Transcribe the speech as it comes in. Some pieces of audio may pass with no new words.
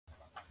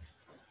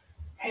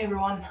Hey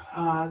everyone,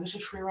 this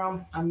is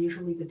Shriram. I'm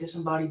usually the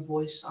disembodied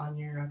voice on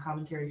your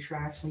commentary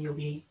tracks, and you'll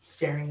be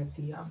staring at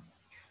the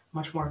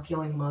much more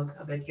appealing mug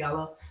of Ed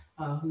Gallo,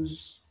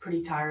 who's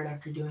pretty tired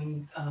after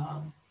doing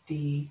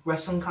the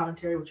wrestling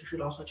commentary, which you should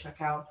also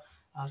check out,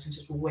 since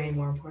it's way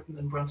more important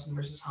than Brunson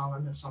versus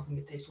Holland and something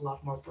that takes a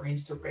lot more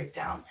brains to break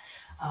down.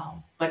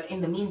 But in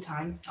the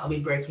meantime, I'll be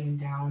breaking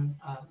down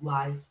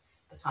live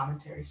the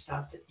commentary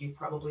stuff that you've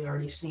probably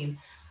already seen.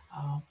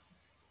 Uh,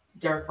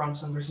 Derek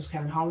Brunson versus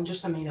Kevin Holland,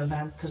 just the main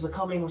event, because the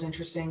co-main was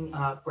interesting.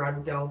 Brad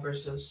Riddell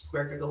versus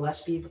Gregor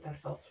Gillespie, but that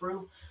fell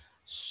through.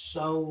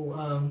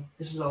 So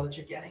this is all that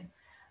you're getting.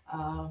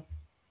 Uh,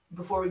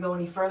 Before we go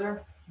any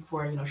further,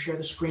 before I share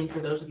the screen for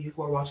those of you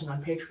who are watching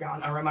on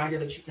Patreon, a reminder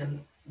that you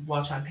can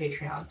watch on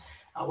Patreon,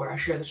 where I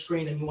share the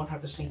screen, and you won't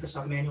have to sync this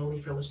up manually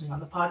if you're listening on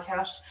the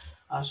podcast.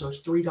 So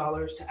it's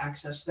 $3 to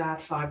access that,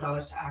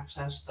 $5 to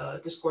access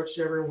the Discord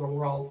server, where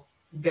we're all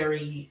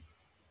very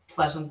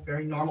pleasant,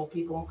 very normal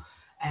people.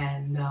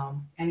 And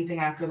anything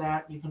after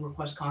that, you can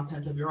request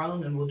content of your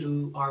own, and we'll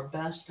do our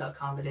best to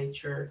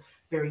accommodate your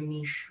very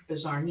niche,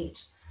 bizarre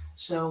needs.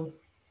 So,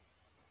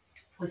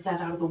 with that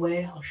out of the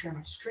way, I'll share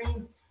my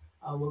screen.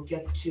 We'll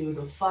get to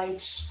the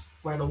fights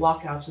where the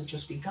walkouts have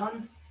just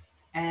begun,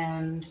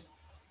 and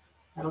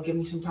that'll give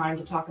me some time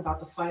to talk about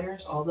the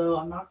fighters. Although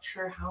I'm not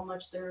sure how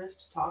much there is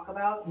to talk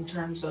about in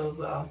terms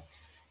of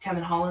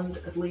Kevin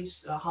Holland, at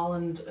least.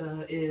 Holland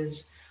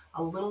is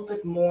a little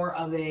bit more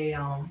of a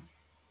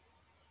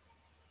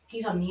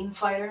he's a meme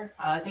fighter.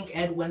 I think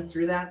Ed went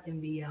through that in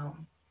the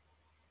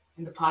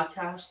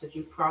podcast that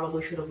you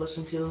probably should have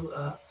listened to.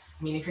 I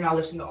mean, if you're not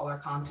listening to all our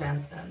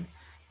content, then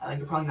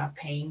you're probably not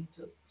paying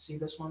to see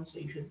this one, so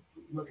you should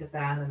look at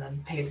that and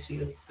then pay to see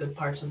the good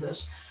parts of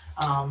this.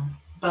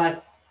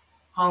 But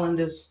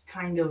Holland is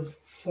kind of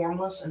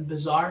formless and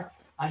bizarre.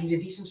 He's a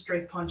decent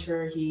straight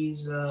puncher.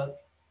 He's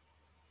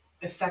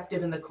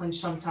effective in the clinch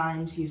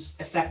sometimes. He's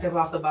effective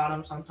off the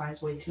bottom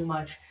sometimes, way too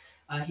much.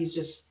 He's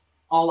just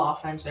all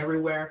offense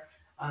everywhere,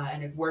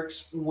 and it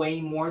works way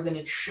more than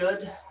it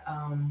should.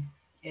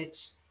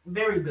 It's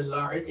very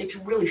bizarre. It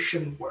really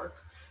shouldn't work.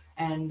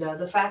 And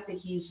the fact that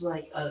he's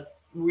like a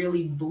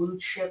really blue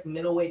chip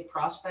middleweight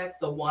prospect,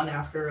 the one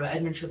after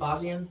Edmund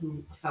Shabazian,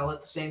 who fell at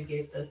the same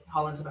gate that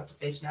Holland's about to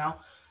face now,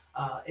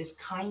 is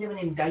kind of an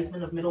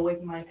indictment of middleweight,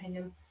 in my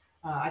opinion.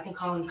 I think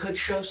Holland could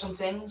show some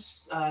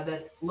things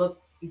that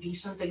look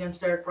decent against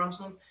Derek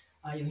Brunson.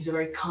 He's a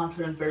very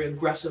confident, very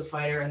aggressive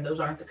fighter, and those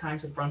aren't the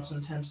kinds that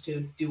Brunson tends to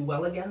do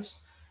well against.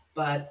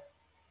 But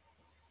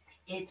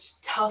it's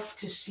tough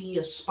to see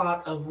a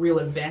spot of real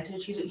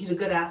advantage. He's a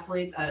good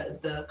athlete.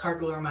 The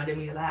cartwheel reminded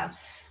me of that.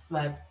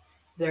 But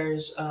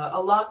there's a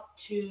lot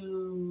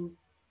to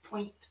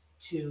point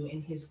to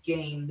in his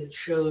game that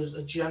shows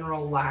a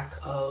general lack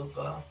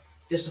of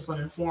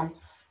discipline and form.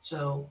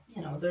 So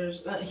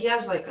there's he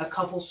has like a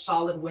couple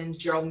solid wins.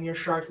 Gerald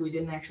Mearshart, who he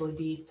didn't actually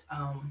beat.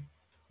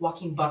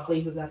 Joaquin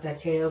Buckley, who got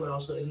that KO, but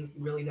also isn't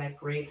really that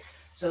great.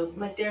 So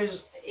like,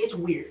 it's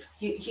weird.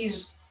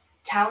 He's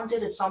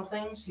talented at some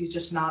things. He's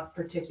just not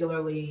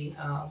particularly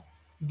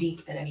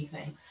deep at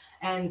anything.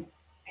 And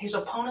his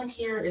opponent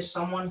here is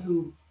someone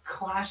who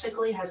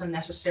classically hasn't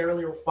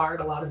necessarily required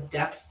a lot of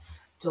depth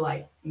to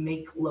like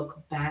make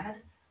look bad,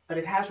 but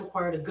it has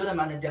required a good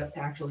amount of depth to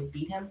actually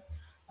beat him.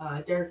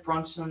 Derek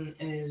Brunson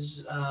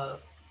is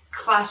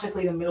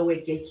classically the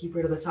middleweight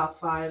gatekeeper to the top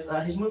five.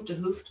 His move to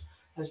Hooft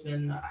has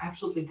been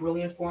absolutely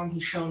brilliant for him.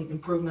 He's shown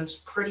improvements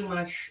pretty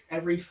much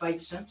every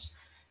fight since.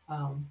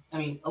 I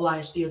mean,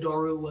 Elias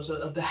Theodorou was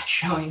a bad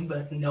showing,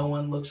 but no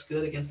one looks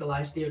good against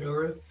Elias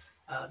Theodorou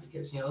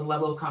because the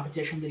level of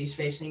competition that he's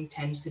facing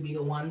tends to be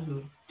the one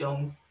who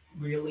don't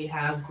really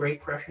have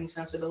great pressuring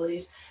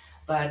sensibilities.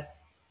 But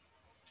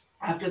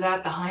after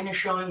that, the Heinisch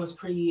showing was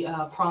pretty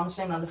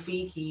promising on the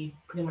feet. He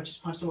pretty much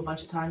just punched him a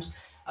bunch of times,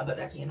 but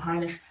that's Ian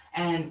Heinisch.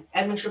 And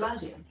Edmund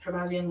Shabazian.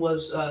 Shabazian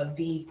was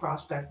the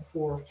prospect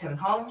for Kevin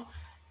Holland,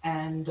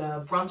 and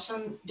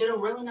Brunson did a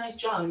really nice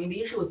job. I mean,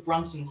 the issue with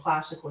Brunson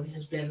classically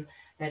has been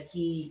that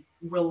he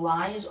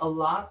relies a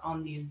lot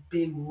on these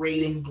big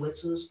rating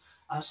blitzes.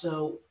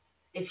 So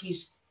if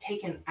he's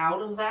taken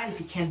out of that, if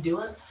he can't do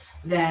it,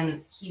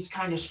 then he's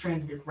kind of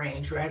stranded at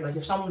range, right? Like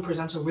if someone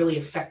presents a really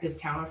effective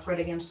counter threat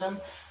against him,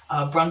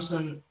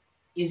 Brunson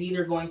is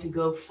either going to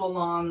go full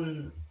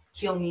on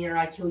kill me or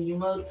I kill you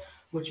mode,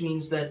 which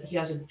means that he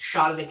has a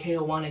shot at a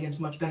KO1 against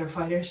much better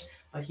fighters,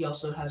 but he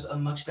also has a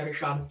much better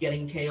shot of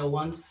getting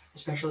KO1,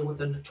 especially with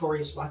the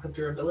notorious lack of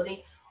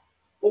durability.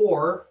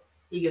 Or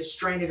he gets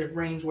stranded at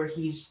range where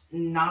he's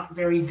not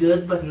very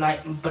good, but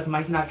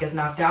might not get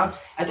knocked out.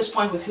 At this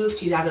point with Hooft,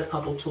 he's added a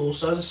couple tools.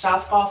 So as a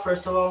southpaw,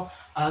 first of all,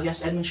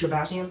 against Edmund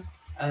Shabazian,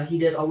 he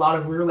did a lot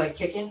of rear leg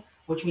kicking,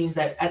 which means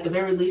that at the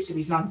very least, if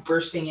he's not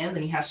bursting in,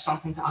 then he has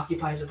something to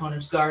occupy his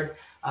opponent's guard,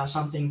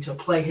 something to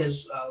play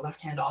his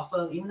left hand off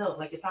of, even though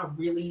like it's not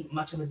really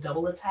much of a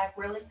double attack,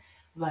 really.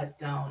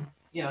 But,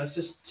 it's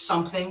just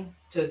something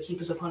to keep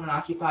his opponent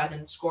occupied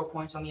and score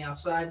points on the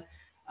outside.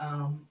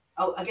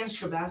 Against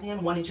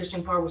Shabazian, one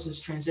interesting part was his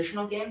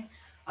transitional game.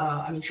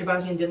 I mean,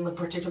 Shabazian didn't look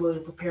particularly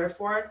prepared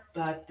for it,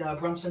 but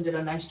Brunson did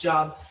a nice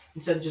job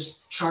instead of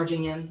just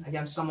charging in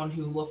against someone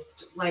who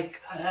looked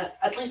like,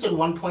 at least at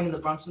one point in the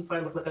Brunson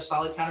fight, looked like a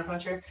solid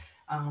counterpuncher.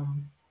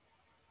 Um,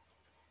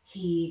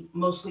 he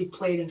mostly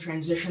played in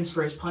transitions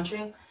for his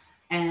punching,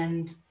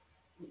 and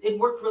it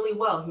worked really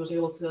well. He was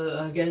able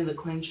to get in the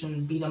clinch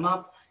and beat him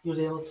up. He was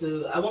able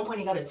to, at one point,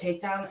 he got a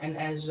takedown, and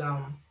as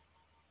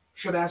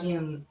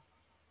Shabazian,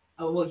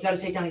 well, he got a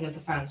takedown against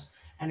the fence,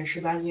 and as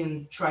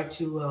Shabazian tried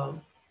to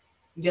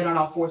get on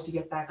all fours to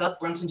get back up,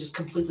 Brunson just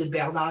completely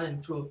bailed on it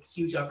and threw a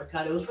huge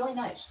uppercut. It was really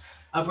nice.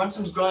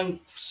 Brunson's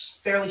growing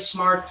fairly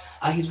smart.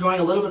 He's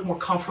growing a little bit more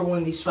comfortable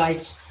in these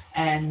fights,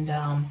 and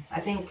I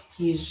think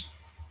he's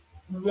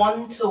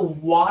one to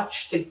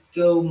watch to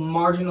go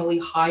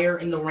marginally higher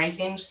in the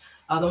rankings.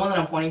 The one that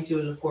I'm pointing to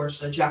is, of course,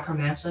 Jack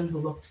Hermanson, who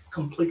looked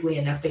completely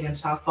inept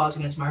against Southpaws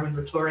against Myron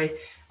Vittori.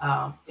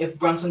 If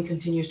Brunson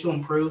continues to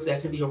improve,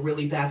 that could be a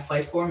really bad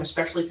fight for him,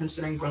 especially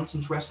considering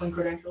Brunson's wrestling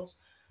credentials.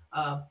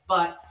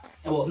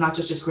 Well, not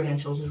just his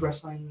credentials, his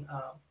wrestling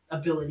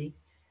ability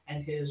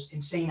and his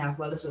insane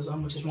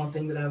athleticism, which is one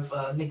thing that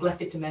I've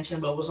neglected to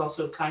mention, but was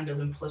also kind of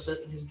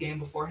implicit in his game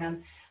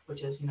beforehand,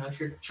 which is, if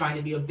you're trying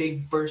to be a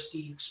big,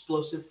 bursty,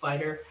 explosive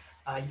fighter,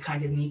 you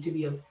kind of need to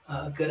be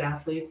a good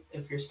athlete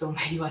if you're still in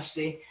the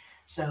UFC.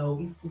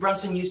 So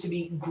Brunson used to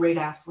be a great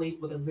athlete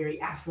with a very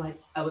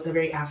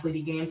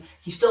athletey game.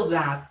 He's still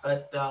that,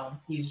 but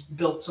he's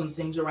built some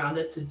things around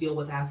it to deal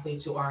with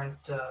athletes who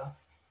aren't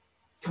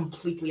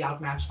completely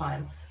outmatched by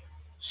him.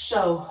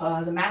 So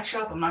the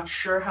matchup, I'm not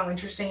sure how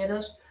interesting it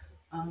is.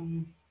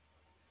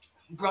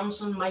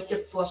 Brunson might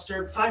get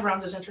flustered. 5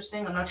 rounds is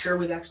interesting. I'm not sure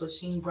we've actually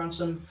seen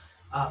Brunson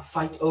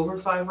fight over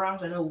 5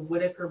 rounds. I know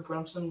Whitaker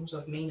Brunson was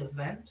a main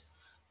event,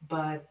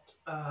 but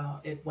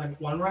it went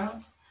 1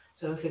 round.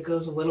 So if it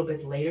goes a little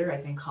bit later, I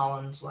think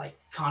Holland's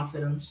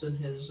confidence in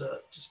his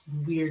just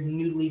weird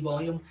noodly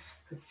volume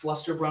could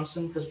fluster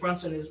Brunson, because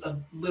Brunson is a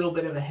little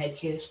bit of a head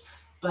case.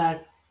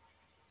 But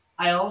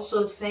I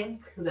also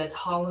think that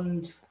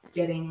Holland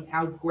getting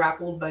out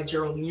grappled by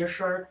Gerald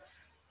Mearshart,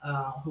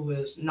 who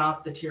is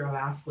not the tier of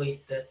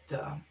athlete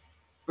that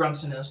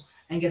Brunson is,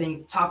 and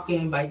getting top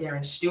game by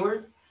Darren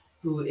Stewart,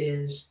 who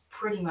is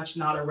pretty much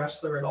not a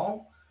wrestler at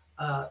all,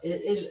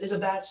 is a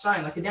bad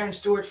sign. Like the Darren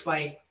Stewart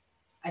fight,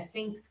 I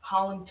think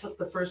Holland took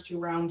the first 2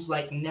 rounds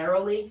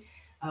narrowly,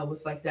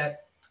 with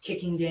that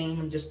kicking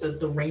game and just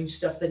the range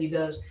stuff that he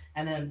does.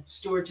 And then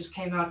Stewart just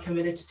came out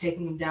committed to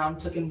taking him down,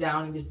 took him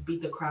down, and just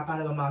beat the crap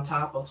out of him on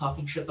top while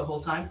talking shit the whole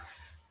time.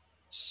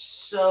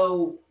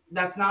 So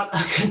that's not a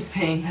good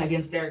thing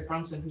against Derek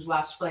Brunson, whose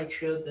last fight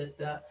showed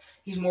that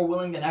he's more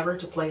willing than ever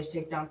to play his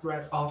takedown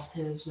threat off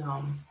his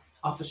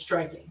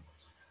striking.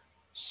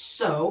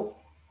 So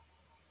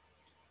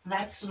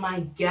that's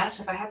my guess.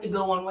 If I had to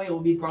go one way, it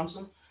would be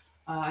Brunson.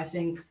 I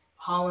think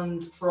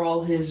Holland, for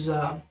all his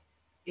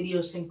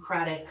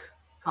idiosyncratic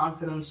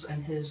confidence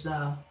and his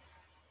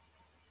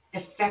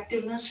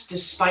effectiveness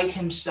despite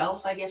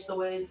himself, I guess the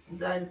way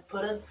that I'd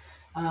put it,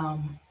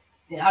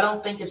 I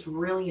don't think it's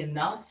really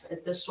enough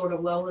at this sort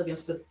of level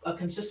against a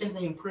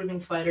consistently improving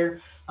fighter,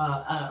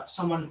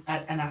 someone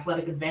at an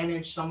athletic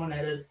advantage, someone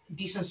at a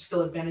decent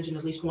skill advantage in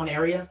at least one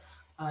area.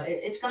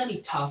 It's going to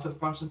be tough if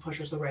Brunson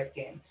pushes the right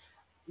game.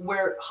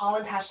 Where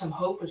Holland has some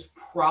hope is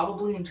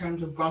probably in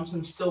terms of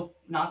Brunson still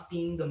not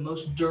being the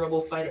most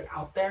durable fighter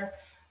out there,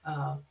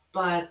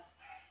 but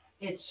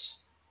it's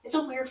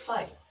a weird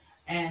fight.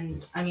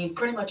 And I mean,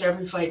 pretty much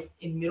every fight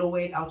in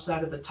middleweight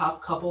outside of the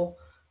top couple,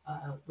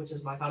 which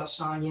is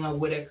Adesanya,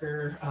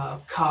 Whitaker,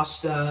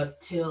 Costa,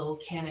 Till,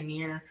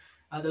 Cannonier,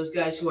 those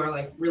guys who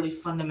are really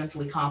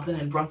fundamentally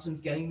competent, and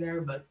Brunson's getting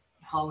there, but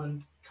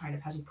Holland kind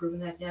of hasn't proven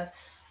that yet.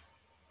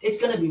 It's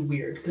going to be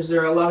weird because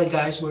there are a lot of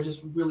guys who are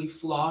just really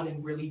flawed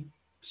in really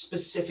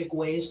specific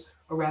ways,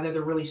 or rather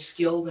they're really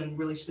skilled in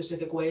really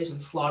specific ways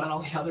and flawed in all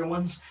the other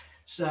ones.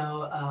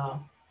 So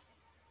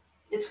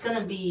it's going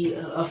to be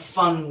a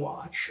fun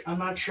watch. I'm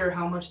not sure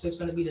how much there's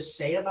going to be to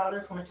say about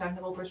it from a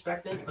technical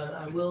perspective, but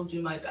I will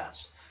do my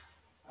best.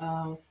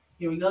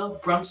 Here we go.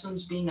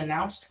 Brunson's being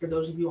announced for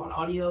those of you on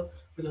audio.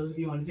 For those of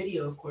you on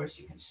video, of course,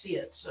 you can see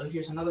it. So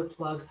here's another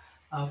plug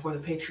for the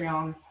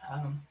Patreon.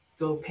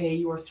 Go pay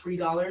your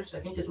 $3. I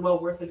think it's well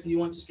worth it if you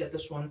want to just get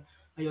this one.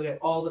 You'll get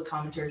all the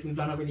commentaries we've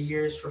done over the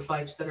years for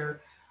fights that are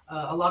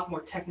a lot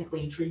more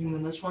technically intriguing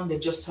than this one. They've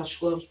just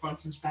touched gloves.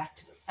 Brunson's back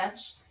to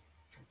defense.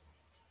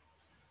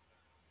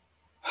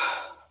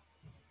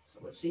 So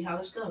let's see how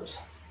this goes.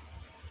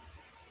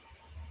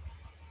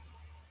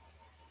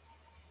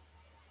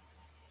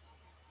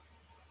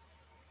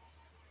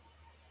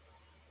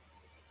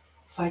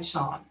 Fights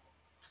on.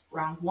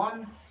 Round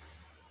 1.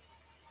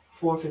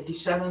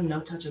 4:57,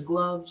 no touch of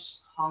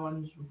gloves.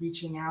 Holland's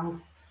reaching out,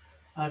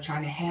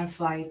 trying to hand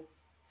fight,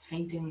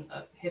 feinting,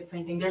 hip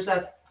feinting. There's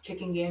that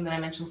kicking game that I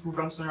mentioned from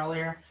Brunson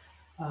earlier.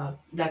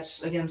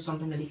 That's, again,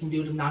 something that he can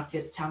do to not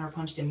get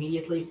counterpunched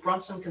immediately.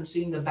 Brunson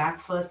conceding the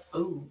back foot.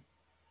 Oh,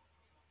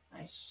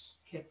 nice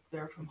kick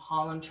there from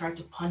Holland. Tried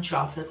to punch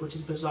off it, which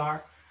is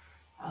bizarre.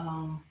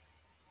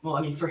 Well,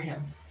 I mean, for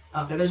him.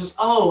 Okay, there's this.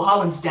 Oh,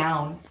 Holland's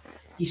down.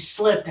 He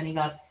slipped and he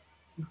got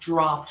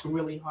dropped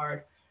really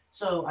hard.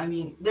 So I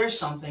mean, there's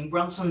something.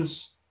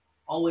 Brunson's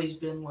always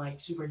been like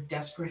super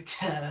desperate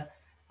to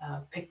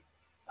pick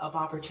up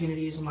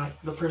opportunities in like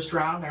the first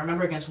round. I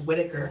remember against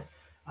Whitaker,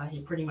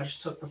 he pretty much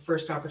took the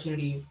first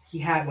opportunity he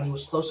had when he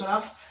was close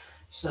enough.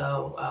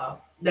 So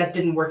that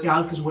didn't work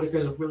out because Whitaker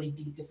is a really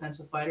deep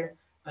defensive fighter.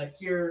 But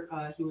here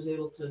he was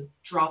able to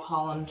drop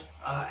Holland,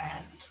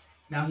 and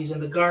now he's in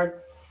the guard.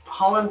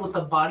 Holland with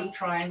the body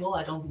triangle,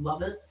 I don't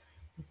love it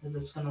because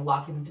it's going to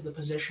lock him into the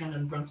position,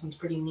 and Brunson's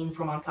pretty mean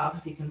from on top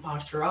if he can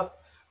posture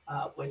up,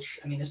 which,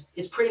 I mean,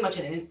 it's pretty much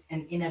an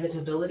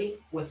inevitability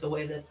with the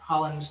way that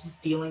Holland's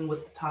dealing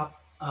with the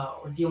top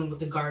or dealing with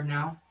the guard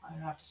now,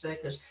 I have to say,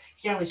 because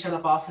he can't really set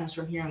up offense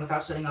from here, and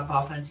without setting up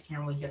offense, he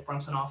can't really get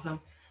Brunson off him.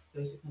 So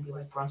it's going to be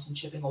like Brunson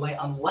chipping away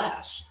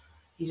unless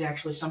he's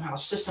actually somehow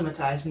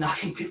systematized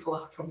knocking people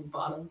out from the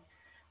bottom,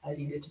 as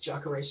he did to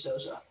Jacare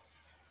Souza.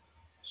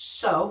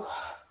 So,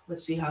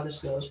 let's see how this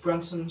goes.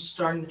 Brunson's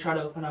starting to try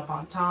to open up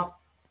on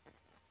top.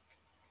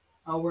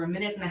 We're a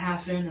minute and a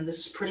half in, and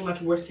this is pretty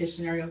much worst case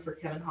scenario for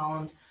Kevin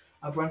Holland.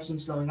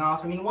 Brunson's going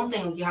off. I mean, one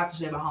thing you have to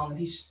say about Holland,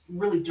 he's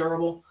really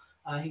durable.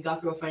 He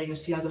got through a fight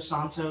against Thiago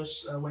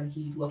Santos when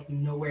he looked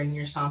nowhere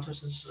near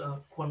Santos's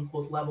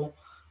quote-unquote level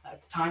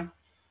at the time.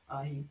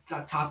 He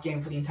got top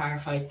game for the entire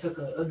fight, took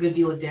a good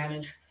deal of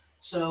damage.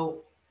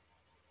 So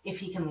if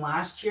he can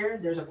last here,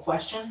 there's a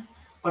question.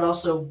 But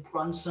also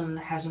Brunson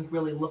hasn't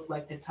really looked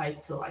like the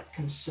type to like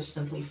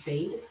consistently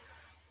fade.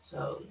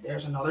 So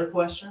there's another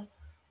question.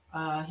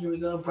 Here we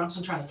go.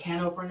 Brunson trying to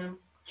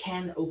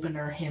can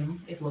opener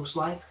him, it looks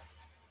like.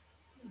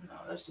 No,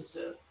 that's just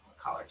a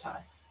collar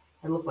tie.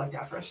 It looked like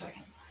that for a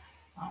second.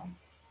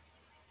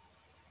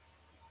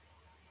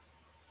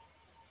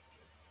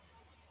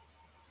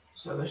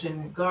 So they're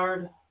sitting in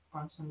guard.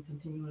 Brunson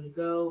continuing to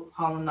go.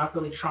 Holland not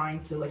really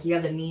trying to, like, he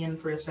had the knee in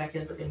for a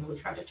second, but didn't really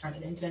try to turn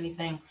it into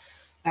anything.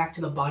 Back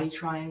to the body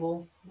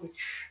triangle,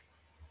 which,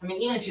 I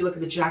mean, even if you look at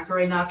the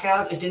Jacare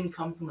knockout, it didn't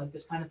come from like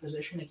this kind of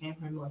position. It came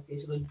from him like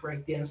basically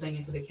breakdancing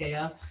into the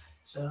KO.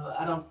 So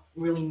I don't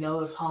really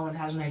know if Holland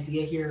has an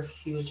idea here, if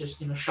he was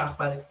just shocked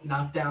by the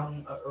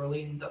knockdown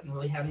early and doesn't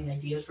really have any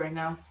ideas right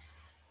now.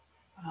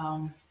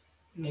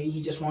 Maybe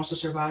he just wants to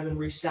survive and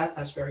reset.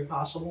 That's very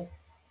possible.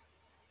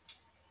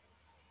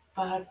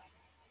 But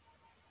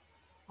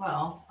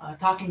well,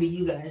 talking to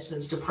you guys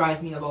has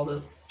deprived me of all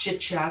the chit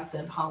chat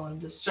that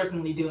Holland is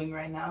certainly doing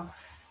right now.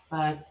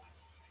 But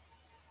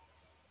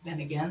then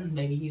again,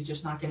 maybe he's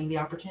just not getting the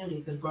opportunity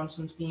because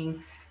Brunson's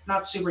being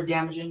not super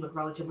damaging, but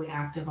relatively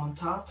active on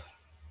top.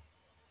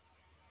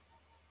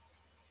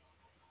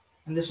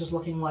 And this is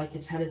looking like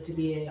it's headed to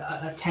be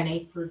a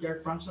 10-8 for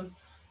Derek Brunson,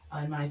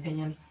 in my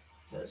opinion,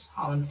 because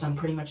Holland's done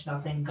pretty much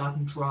nothing,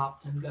 gotten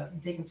dropped, and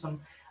taken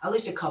at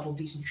least a couple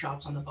decent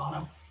shots on the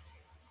bottom.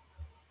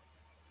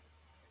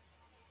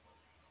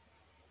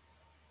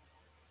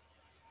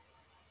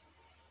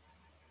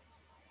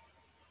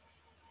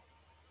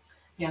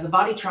 Yeah, the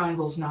body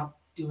triangle's not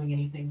doing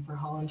anything for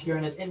Holland here,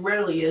 and it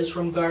rarely is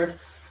from guard,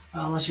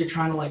 unless you're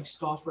trying to like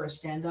stall for a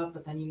stand-up,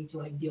 but then you need to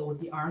like deal with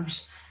the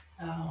arms.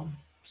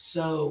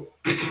 So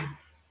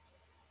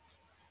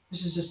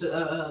this is just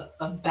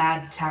a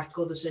bad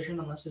tactical decision,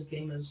 unless his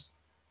game is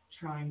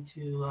trying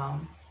to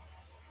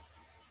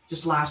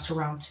just last to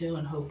round two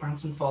and hope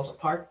Brunson falls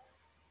apart.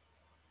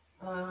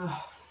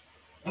 I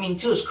mean,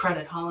 to his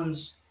credit,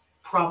 Holland's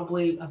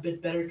probably a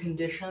bit better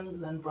condition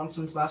than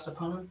Brunson's last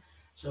opponent.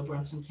 So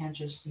Brunson can't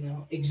just,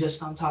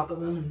 exist on top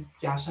of him and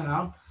gas him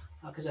out.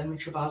 Because Edmund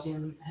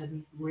Shabazian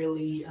hadn't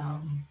really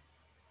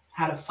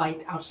had a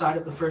fight outside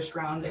of the first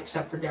round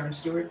except for Darren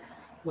Stewart,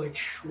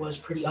 which was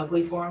pretty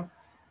ugly for him.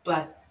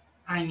 But,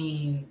 I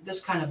mean, this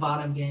kind of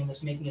bottom game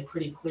is making it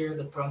pretty clear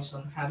that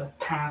Brunson had a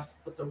path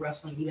with the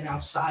wrestling even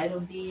outside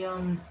of the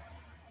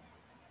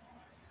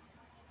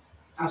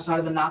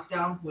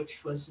knockdown,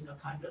 which was,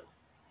 kind of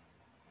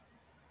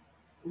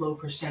low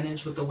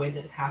percentage with the way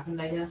that it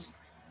happened, I guess.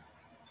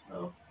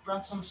 So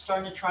Brunson's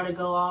starting to try to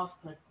go off,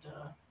 but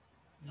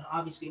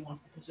obviously he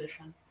wants the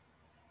position.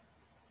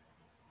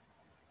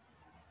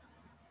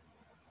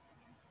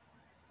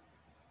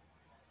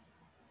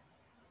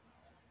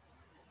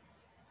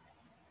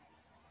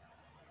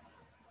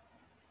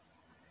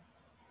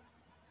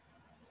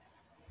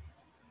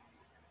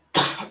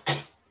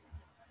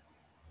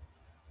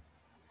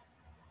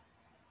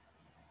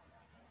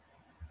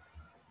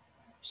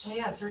 So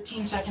yeah,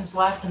 13 seconds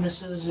left, and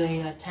this is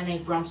a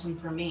 10-8 Brunson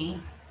for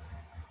me.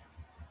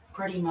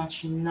 Pretty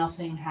much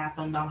nothing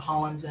happened on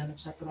Holland's end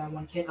except for that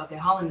one kick. Okay,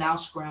 Holland now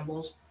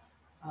scrambles,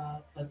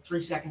 but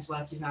 3 seconds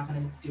left. He's not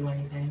going to do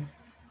anything.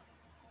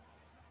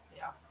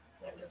 Yeah,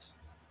 there it is.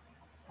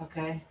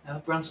 Okay,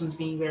 Brunson's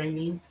being very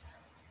mean.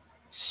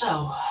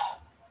 So,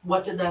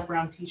 what did that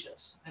round teach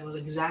us? It was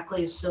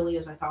exactly as silly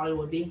as I thought it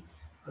would be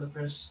for the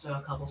first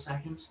couple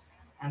seconds.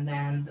 And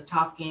then the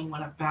top game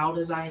went about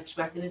as I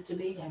expected it to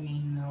be. I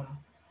mean,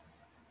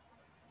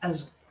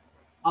 as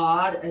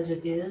odd as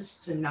it is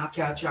to knock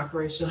out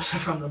Jacare Souza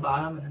from the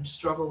bottom and then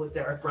struggle with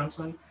Derek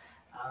Brunson,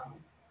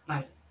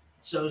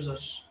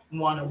 Souza's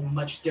one, a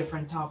much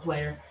different top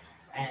player,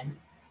 and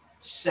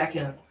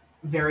second,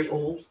 very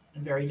old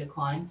and very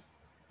declined.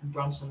 And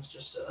Brunson's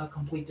just a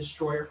complete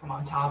destroyer from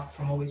on top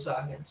from what we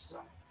saw against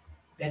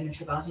Edmund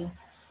Shabazian.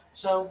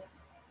 So,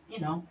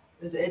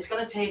 it's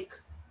going to take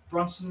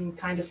Brunson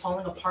kind of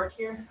falling apart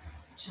here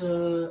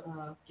to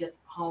get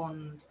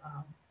Holland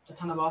a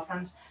ton of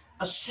offense,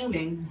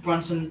 assuming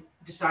Brunson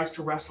decides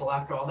to wrestle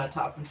after all that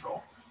top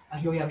control.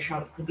 Here we have a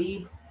shot of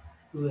Khabib,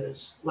 who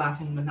is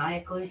laughing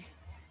maniacally.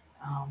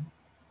 Um,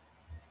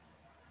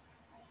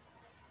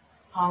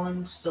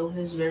 Holland, still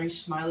his very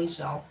smiley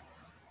self.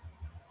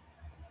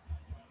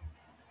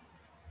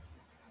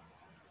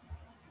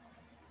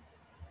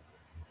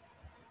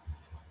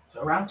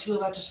 So round two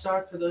about to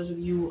start. For those of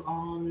you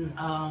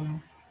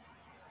on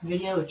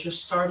video, it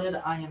just started.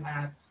 I am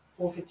at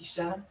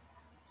 4:57.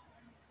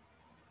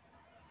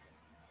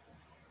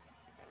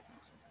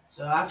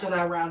 So after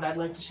that round, I'd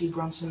like to see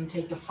Brunson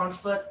take the front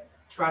foot,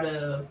 try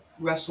to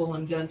wrestle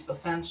and get into the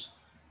fence.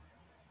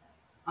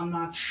 I'm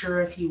not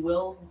sure if he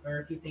will, or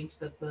if he thinks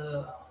that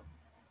the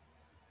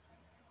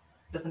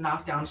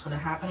knockdown is going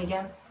to happen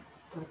again.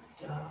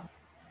 But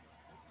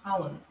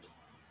Holland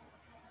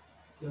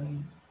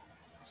doing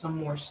some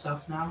more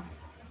stuff now.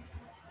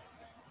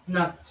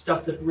 Not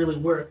stuff that really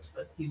worked,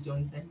 but he's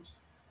doing things.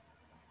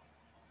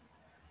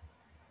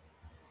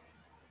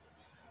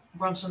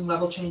 Brunson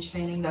level change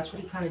feigning. That's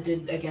what he kind of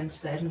did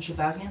against Edmund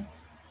Shabazian,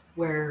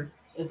 where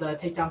the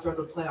takedown threat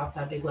would play off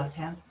that big left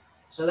hand.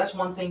 So that's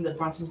one thing that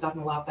Brunson's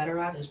gotten a lot better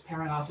at, is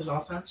pairing off his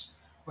offense,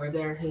 where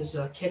there his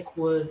the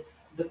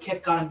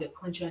kick got him the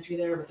clinch entry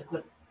there,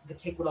 but the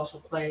kick would also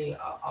play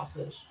off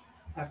his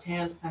left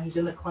hand. Now he's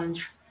in the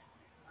clinch.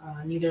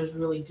 Neither is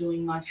really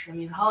doing much. I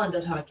mean, Holland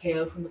does have a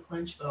KO from the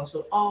clinch, but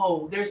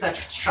also, there's that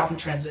shot in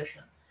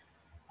transition.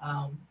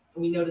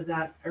 We noted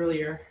that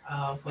earlier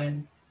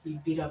when he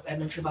beat up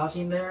Edmund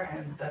Shabazian there,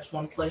 and that's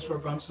one place where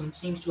Brunson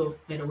seems to have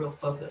made a real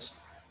focus.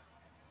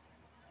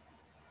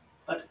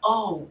 But,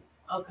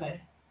 okay.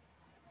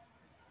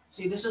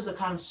 See, this is the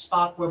kind of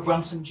spot where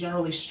Brunson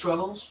generally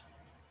struggles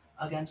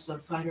against a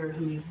fighter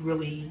who's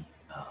really,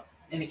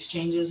 in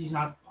exchanges, he's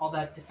not all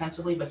that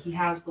defensively, but he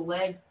has the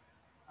leg.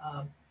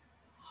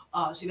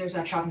 See, there's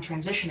that shot in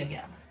transition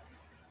again.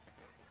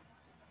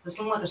 This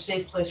looks like a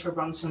safe place for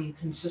Brunson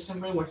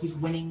consistently, where he's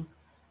winning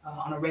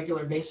on a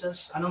regular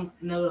basis. I don't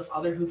know if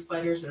other Hoof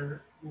fighters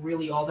are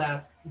really all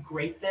that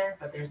great there,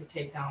 but there's the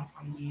takedown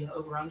from the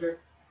over-under.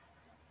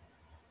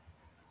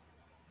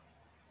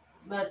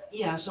 But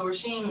yeah, so we're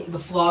seeing the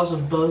flaws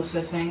of both,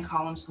 I think.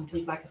 Holland's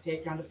complete lack of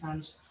takedown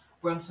defense,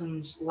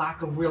 Brunson's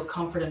lack of real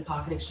comfort in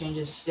pocket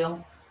exchanges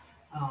still.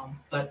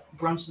 But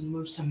Brunson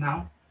moves to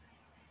mount.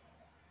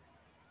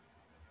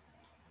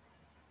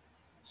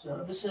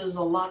 So this is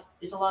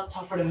it's a lot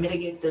tougher to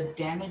mitigate the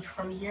damage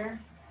from here,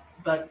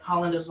 but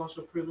Holland has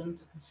also proven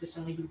to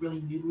consistently be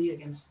really noodly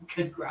against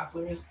good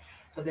grapplers.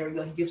 So there we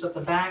go. He gives up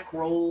the back,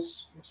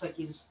 rolls. Looks like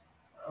he's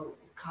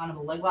kind of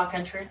a leg lock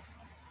entry.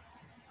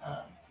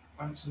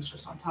 Brunson's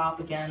just on top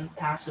again.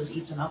 Passes,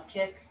 eats an up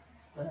kick,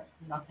 but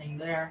nothing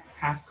there.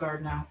 Half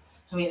guard now.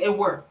 So, I mean, it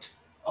worked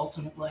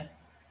ultimately.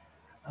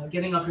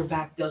 Giving up your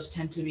back does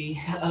tend to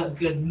be a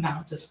good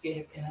mount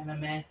escape in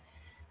MMA.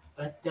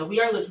 But we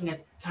are looking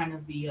at kind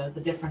of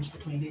the difference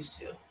between these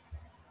two.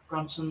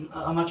 Brunson,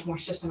 a much more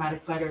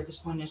systematic fighter at this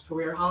point in his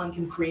career. Holland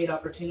can create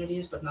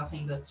opportunities, but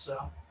nothing that's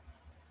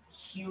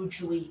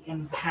hugely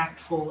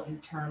impactful in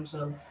terms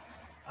of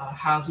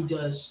how he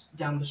does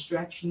down the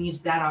stretch. He needs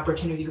that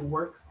opportunity to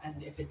work,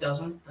 and if it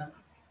doesn't, then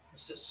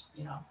it's just,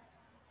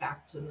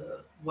 back to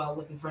the well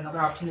looking for another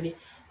opportunity.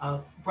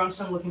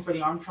 Brunson looking for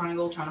the arm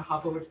triangle, trying to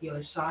hop over to the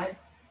other side.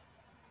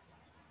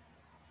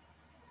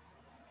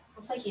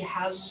 Looks like he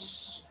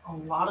has a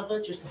lot of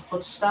it, just the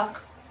foot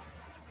stuck.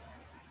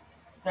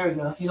 There we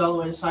go. He's all the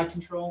way to side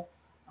control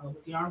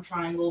with the arm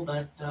triangle,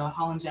 but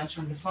Holland's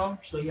answering the phone,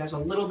 so he has a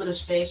little bit of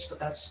space, but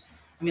that's,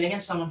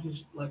 against someone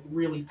who's like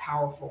really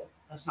powerful,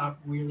 that's not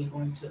really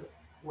going to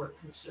work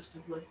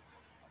consistently.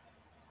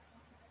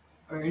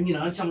 Or,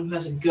 and someone who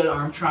has a good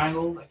arm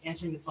triangle, like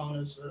answering the phone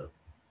is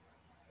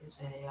it's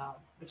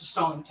a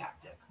stalling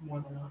tactic more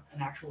than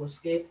an actual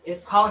escape.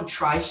 If Holland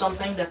tries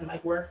something, that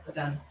might work, but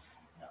then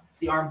if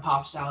the arm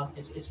pops out,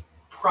 it's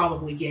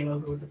probably game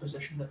over with the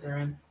position that they're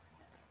in.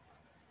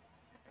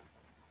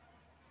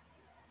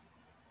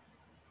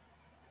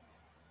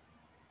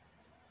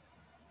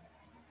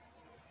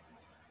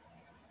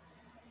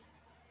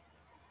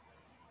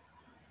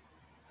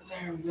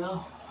 There we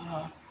go.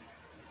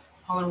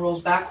 Holland rolls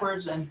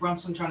backwards, and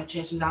Brunson trying to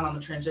chase him down on the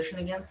transition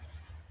again.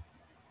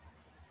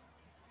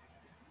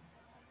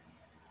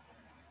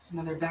 So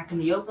now they're back in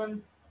the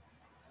open.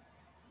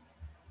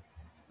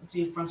 Let's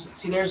see if Brunson...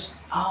 See, there's...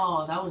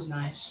 Oh, that was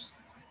nice.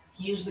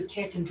 He used the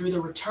kick and drew the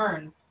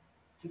return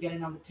to get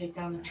in on the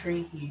takedown the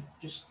tree. He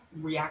just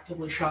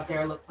reactively shot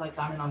there, looked like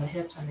got in on the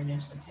hips, and an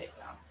instant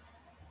takedown.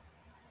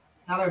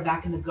 Now they're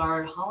back in the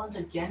guard. Holland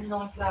again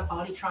going for that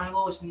body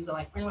triangle, which means that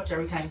like pretty much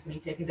every time he's being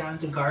taken down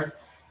into guard,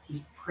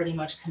 he's pretty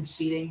much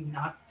conceding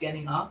not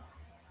getting up,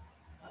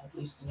 at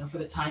least for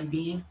the time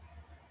being.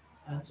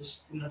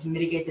 just to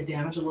mitigate the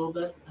damage a little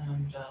bit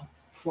and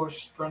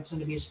force Brunson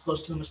to be as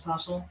close to him as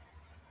possible.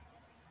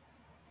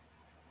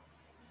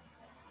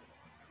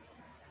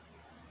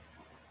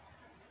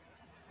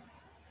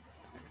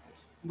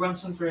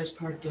 Brunson, for his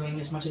part, doing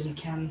as much as he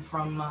can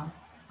from a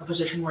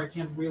position where he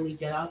can't really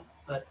get up,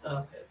 but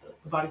the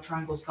body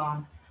triangle's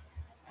gone,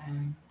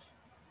 and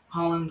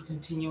Holland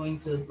continuing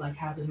to like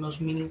have his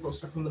most meaningful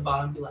stuff from the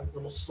bottom be like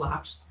little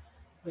slaps,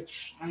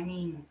 which I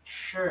mean,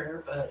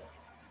 sure, but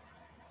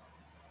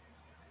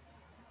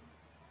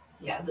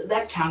yeah,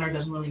 that counter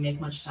doesn't really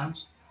make much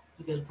sense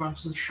because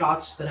Brunson's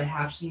shots that I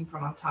have seen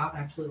from on top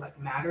actually like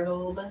mattered a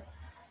little bit.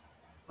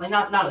 Like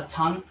not a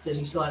ton because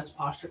he still had his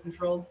posture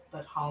controlled,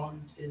 but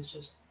Holland is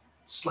just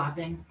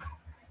slapping.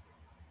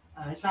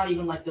 It's not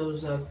even like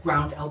those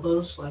ground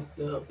elbows, like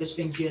the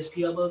Bisping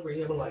GSP elbows, where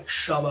you're able to like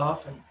shove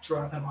off and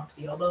drop him onto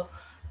the elbow.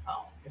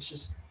 It's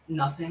just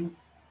nothing.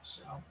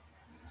 So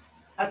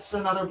that's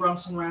another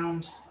Brunson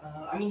round.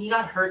 I mean, he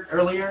got hurt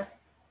earlier,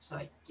 so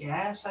I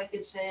guess I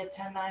could say a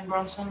 10-9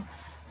 Brunson.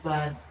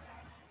 But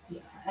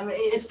yeah, I mean,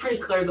 it's pretty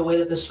clear the way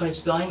that this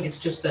fight's going. It's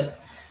just that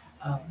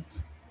um,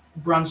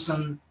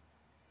 Brunson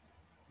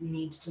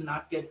needs to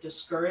not get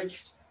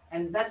discouraged.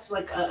 And that's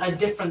like a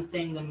different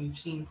thing than we've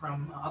seen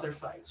from other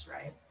fights,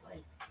 right?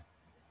 Like,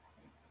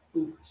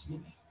 ooh, excuse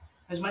me.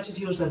 As much as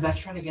he was the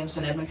veteran against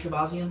an Edmund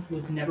Shabazian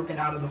who had never been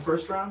out of the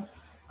first round,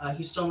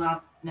 he's still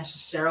not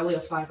necessarily a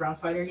 5-round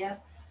fighter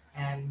yet.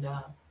 And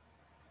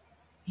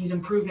he's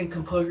improved in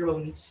composure, but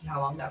we need to see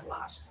how long that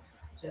lasts.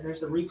 So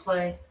there's the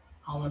replay.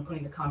 Holland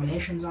putting the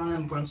combinations on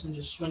him. Brunson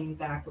just swinging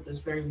back with this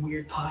very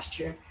weird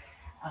posture.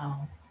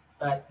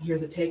 But here's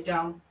the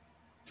takedown.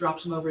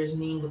 Drops him over his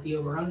knee with the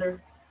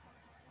over-under.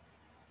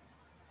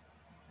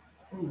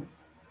 Ooh,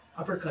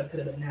 uppercut could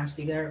have been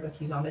nasty there, but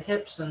he's on the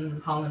hips, and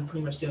Holland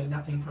pretty much doing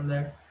nothing from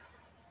there.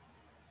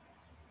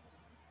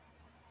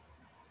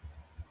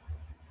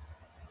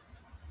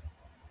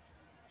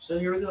 So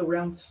here we go.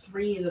 Round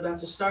 3 is about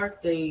to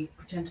start. They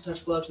pretend to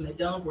touch gloves, and they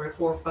don't. We're at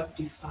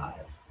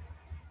 4:55.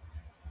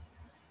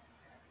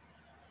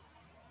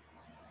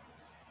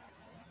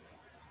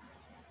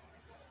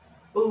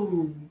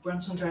 Ooh,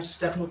 Brunson tries to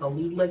step in with a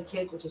lead leg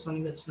kick, which is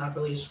something that's not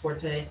really his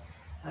forte.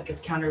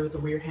 Gets countered with a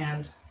rear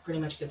hand. Pretty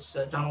much gets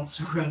Donald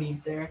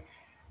Cerrone there.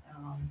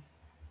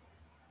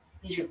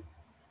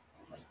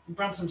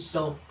 Brunson's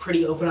still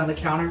pretty open on the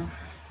counter.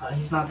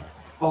 He's not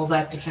all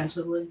that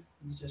defensively.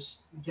 He's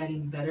just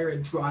getting better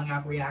at drawing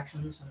out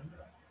reactions and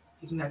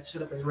using that to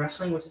set up his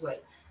wrestling, which is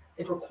like,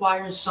 it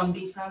requires some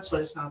defense,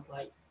 but it's not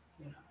like,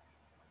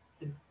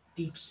 the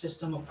deep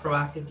system of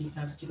proactive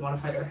defense that you'd want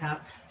to fight or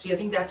have. See, I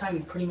think that time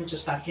he pretty much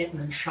just got hit and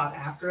then shot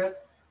after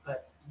it,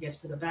 but he gets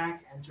to the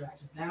back and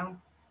drags it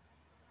down.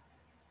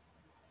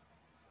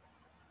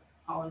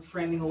 Holland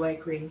framing away,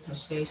 creating some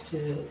space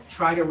to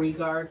try to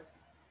regard.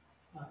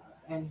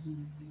 And he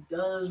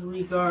does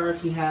regard.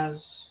 He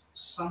has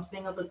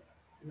something of a...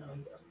 No,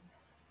 he doesn't.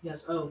 He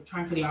has,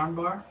 trying for the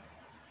armbar.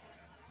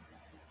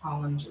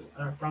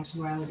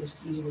 Brunson rally just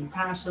easily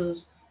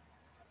passes.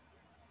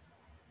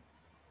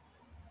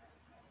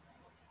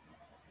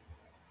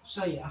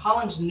 So yeah,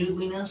 Holland's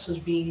noodliness was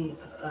being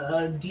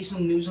a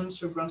decent nuisance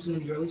for Brunson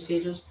in the early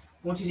stages.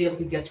 Once he's able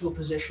to get to a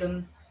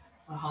position,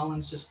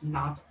 Holland's just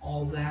not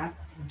all that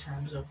in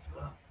terms of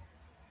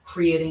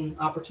creating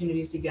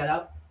opportunities to get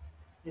up.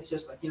 It's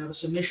just like, the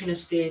submission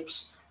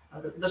escapes,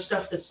 the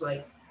stuff that's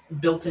like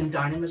built-in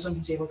dynamism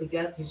he's able to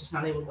get. He's just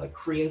not able to like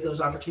create those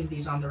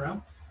opportunities on their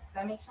own. If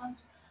that makes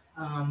sense.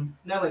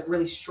 They're like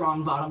really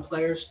strong bottom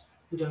players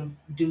who don't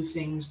do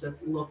things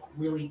that look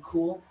really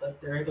cool, but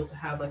they're able to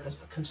have like a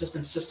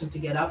consistent system to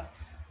get up,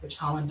 which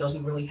Holland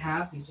doesn't really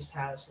have. He just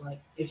has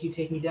like, if you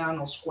take me down,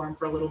 I'll squirm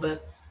for a little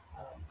bit.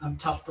 I'm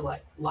tough to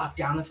like lock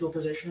down into a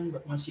position,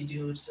 but once you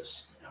do, it's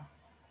just,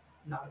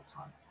 not a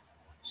ton.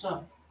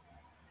 So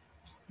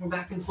we're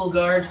back in full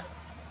guard.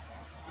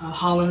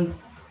 Holland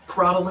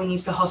probably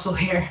needs to hustle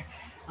here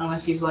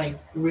unless he's like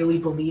really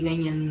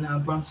believing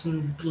in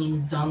Brunson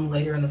being done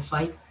later in the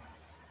fight,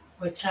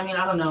 which, I mean,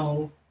 I don't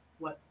know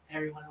what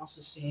everyone else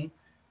is seeing,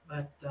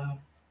 but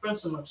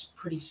Brunson looks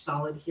pretty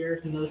solid here.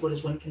 He knows what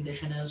his win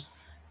condition is.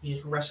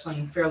 He's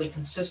wrestling fairly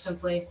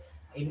consistently,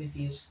 even if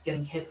he's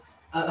getting hit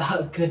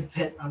a good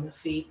bit on the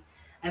feet.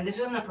 And this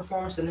isn't a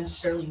performance that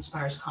necessarily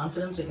inspires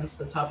confidence against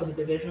the top of the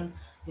division.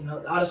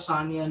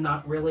 Adesanya,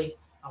 not really.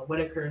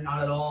 Whitaker,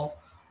 not at all.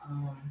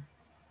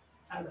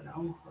 I don't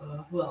know.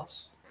 Who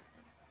else?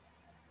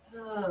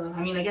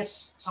 I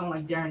guess someone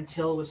like Darren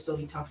Till would still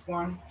be tough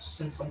for him,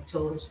 since like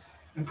Till is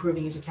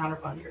improving as a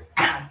counterpuncher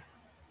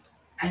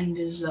and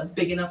is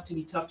big enough to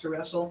be tough to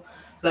wrestle.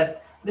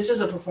 But this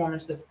is a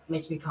performance that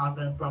makes me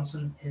confident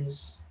Brunson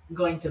is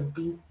going to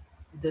beat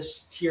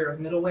this tier of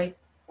middleweight.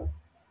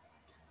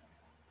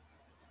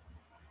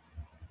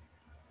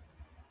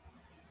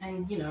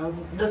 And,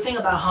 the thing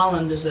about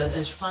Holland is that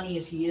as funny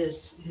as he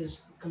is,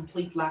 his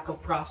complete lack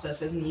of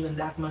process isn't even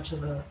that much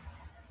of a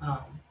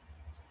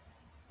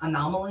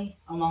anomaly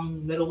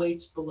among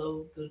middleweights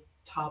below the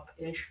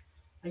top-ish.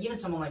 Like even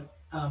someone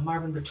like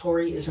Marvin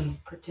Vettori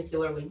isn't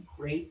particularly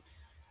great.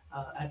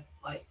 at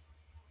like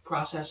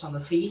process on the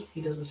feet.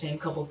 He does the same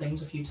couple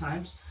things a few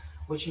times,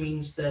 which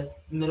means that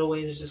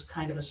middleweight is just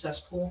kind of a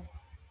cesspool.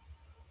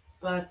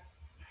 But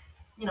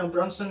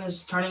Brunson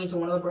is turning into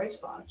one of the bright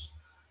spots.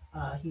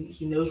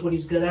 He knows what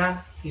he's good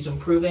at. He's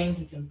improving.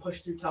 He can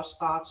push through tough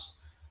spots,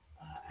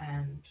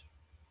 and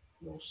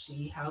we'll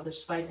see how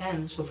this fight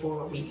ends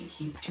before we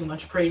heap too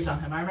much praise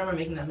on him. I remember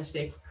making that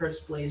mistake for Curtis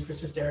Blades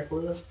versus Derek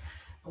Lewis,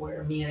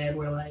 where me and Ed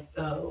were like,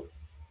 "Oh,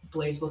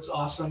 Blades looks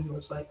awesome. He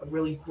looks like a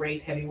really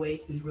great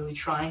heavyweight who's really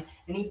trying,"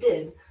 and he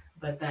did.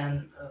 But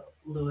then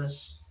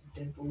Lewis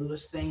did the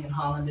Lewis thing, and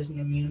Holland isn't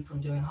immune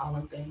from doing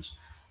Holland things.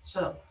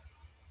 So,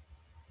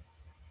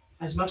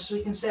 as much as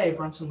we can say,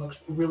 Brunson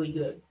looks really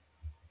good,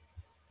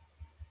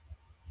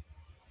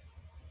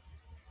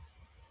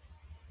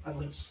 at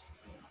least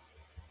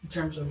in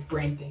terms of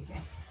brain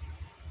thinking.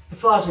 The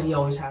flaws that he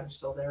always had are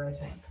still there, I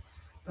think.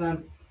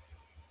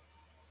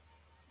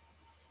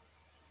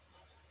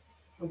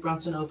 But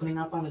Brunson opening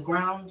up on the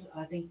ground,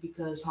 I think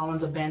because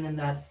Holland's abandoned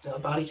that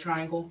body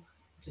triangle,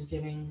 which is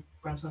giving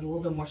Brunson a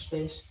little bit more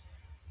space.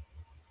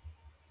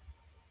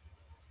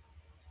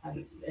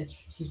 And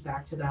he's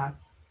back to that.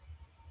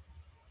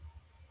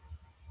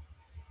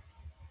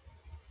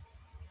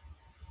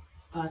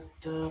 But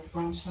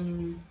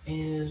Brunson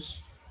is,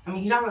 I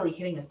mean, he's not really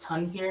hitting a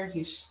ton here.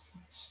 He's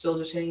still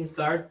just hitting his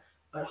guard.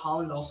 But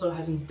Holland also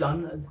hasn't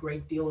done a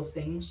great deal of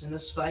things in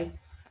this fight.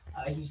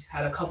 He's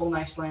had a couple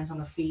nice lands on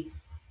the feet.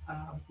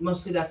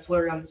 Mostly that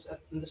flurry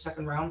in the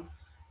second round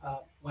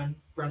when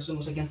Brunson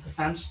was against the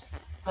fence.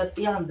 But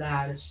beyond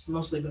that, it's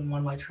mostly been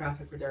one-way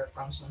traffic for Derek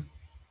Brunson.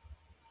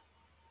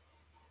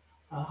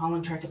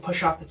 Holland tried to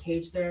push off the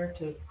cage there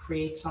to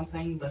create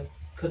something, but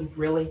couldn't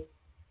really.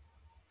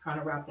 Trying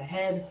to wrap the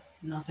head,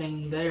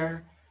 nothing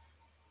there.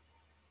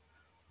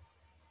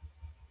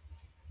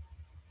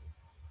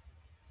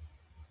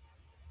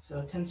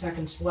 So 10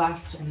 seconds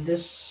left, and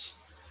this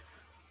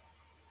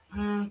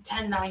 10-9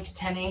 to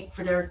 10-8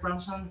 for Derek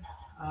Brunson.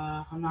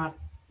 I'm not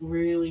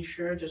really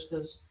sure, just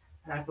because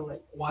I'd have to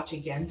watch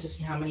again to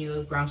see how many of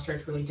those ground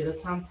strikes really did it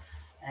some.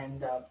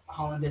 And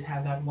Holland did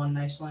have that one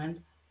nice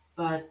land,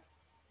 but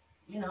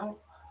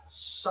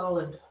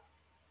solid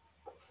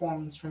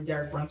performance from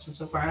Derek Brunson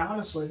so far. And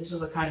honestly, this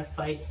is a kind of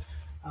fight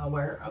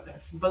where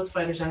both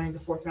fighters entering the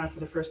fourth round for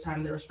the first time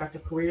in their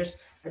respective careers.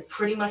 I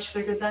pretty much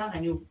figured that. I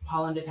knew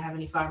Holland didn't have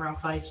any 5-round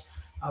fights.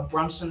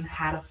 Brunson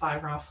had a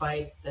 5-round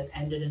fight that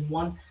ended in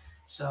 1.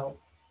 So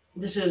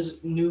this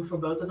is new for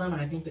both of them,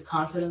 and I think the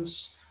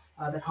confidence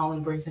that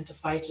Holland brings into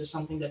fights is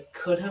something that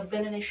could have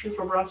been an issue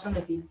for Brunson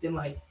if he'd been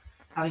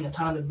having a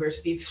ton of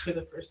adversity through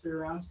the first 3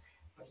 rounds,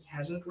 but he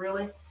hasn't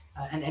really.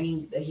 And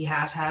any that he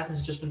has had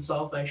has just been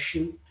solved by a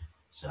shoot.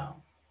 So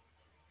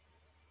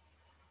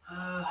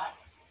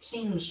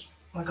seems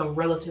like a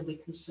relatively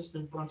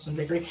consistent Brunson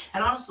victory.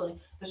 And honestly,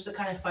 this is the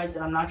kind of fight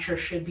that I'm not sure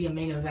should be a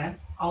main event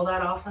all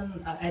that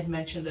often. Ed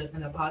mentioned it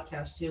in the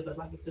podcast too, but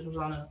if this was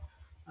on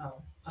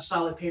a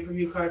solid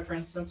pay-per-view card, for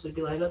instance, we'd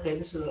be like, okay,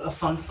 this is a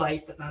fun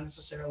fight, but not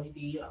necessarily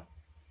be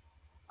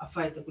a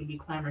fight that we'd be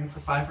clamoring for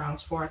 5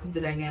 rounds for. I think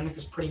the dynamic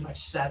is pretty much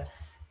set,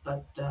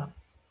 but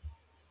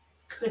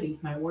could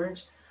eat my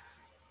words.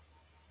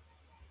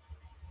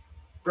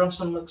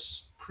 Brunson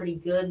looks pretty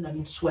good. I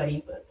mean,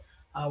 sweaty, but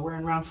we're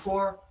in round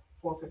 4,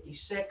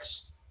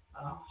 4:56.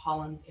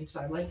 Holland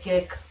inside leg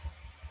kick.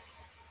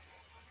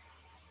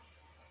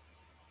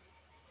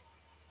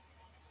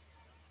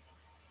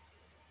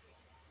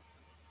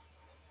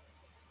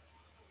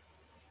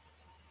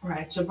 All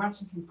right, so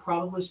Brunson can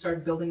probably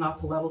start building off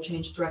the level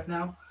change threat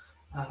now.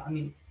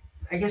 I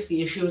guess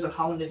the issue is that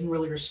Holland isn't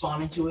really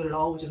responding to it at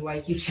all, which is why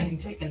he keeps getting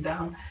taken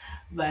down.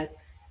 But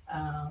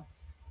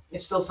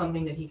it's still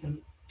something that he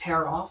can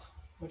pair off.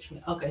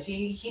 So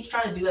he keeps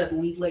trying to do that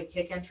lead leg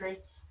kick entry,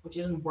 which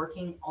isn't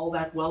working all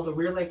that well. The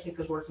rear leg kick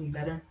is working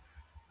better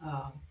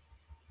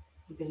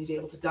because he's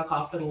able to duck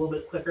off it a little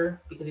bit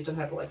quicker because he doesn't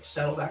have to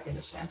settle back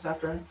into stance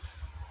after it.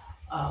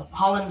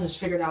 Holland has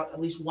figured out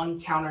at least one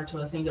counter to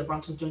the thing that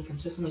Brunson's doing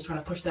consistently, trying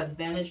to push that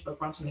advantage, but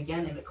Brunson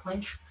again in the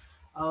clinch.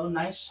 Oh,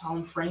 nice.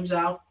 Holland frames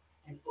out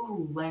and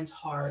lands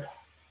hard.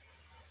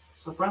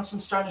 So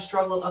Brunson's starting to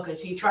struggle. Okay,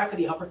 so he tried for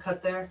the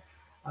uppercut there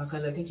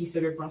because I think he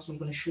figured Brunson was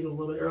going to shoot a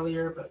little bit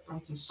earlier, but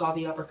Brunson saw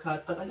the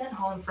uppercut. But again,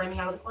 Holland framing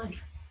out of the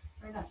clinch.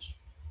 Very nice.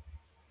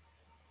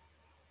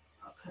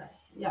 Okay.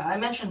 Yeah, I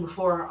mentioned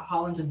before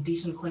Holland's a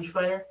decent clinch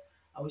fighter.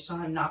 We saw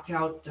him knock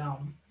out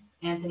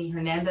Anthony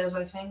Hernandez,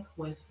 I think,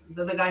 with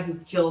the guy who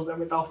killed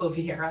Rodolfo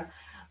Vieira,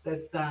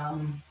 with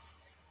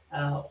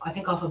I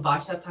think off a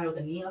bicep tie with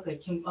a knee. Okay,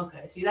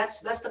 see that's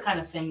the kind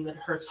of thing that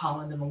hurts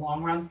Holland in the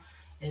long run,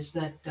 is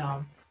that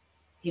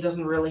he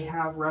doesn't really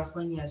have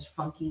wrestling. He has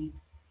funky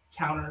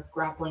counter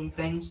grappling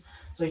things.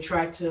 So he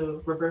tried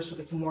to reverse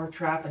with a Kimura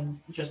trap and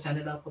just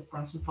ended up with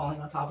Brunson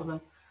falling on top of him.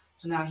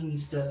 So now he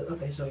needs to.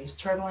 Okay, so he's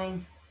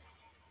turtling,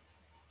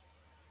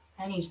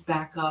 and he's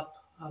back up.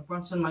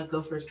 Brunson might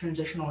go for his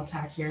transitional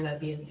attack here. That'd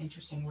be an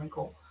interesting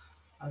wrinkle.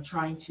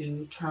 Trying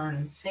to turn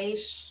and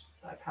face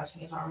by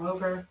passing his arm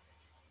over,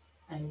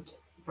 and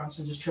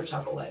Brunson just trips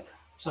out the leg.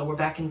 So we're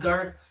back in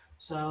guard.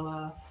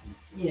 So,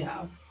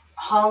 yeah,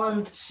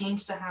 Holland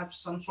seems to have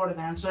some sort of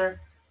answer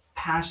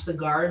past the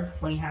guard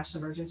when he has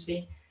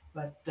emergency,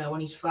 but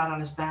when he's flat on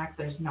his back,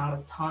 there's not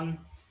a ton.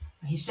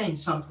 He's saying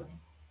something.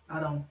 I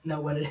don't know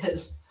what it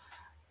is.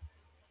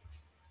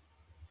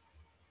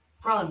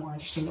 Probably more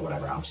interesting than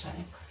whatever I'm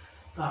saying.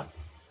 But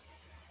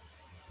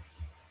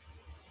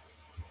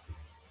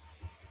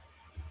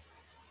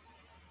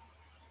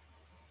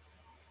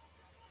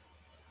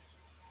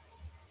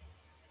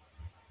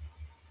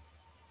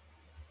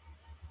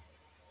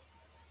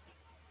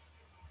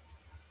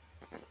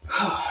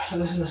so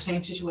this is the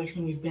same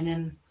situation we've been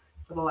in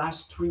for the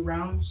last three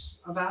rounds.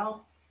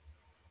 About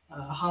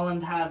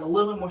Holland had a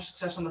little bit more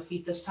success on the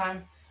feet this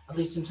time, at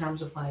least in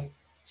terms of like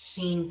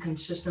seeing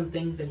consistent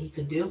things that he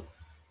could do.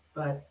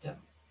 But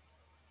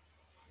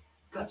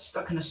got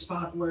stuck in a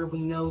spot where we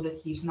know that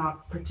he's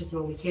not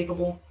particularly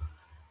capable.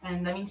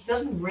 And I mean, he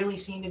doesn't really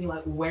seem to be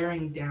like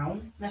wearing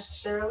down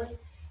necessarily,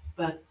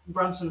 but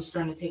Brunson's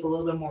starting to take a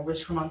little bit more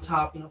risk from on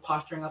top,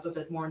 posturing up a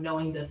bit more,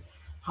 knowing that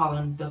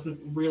Holland doesn't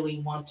really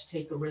want to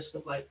take the risk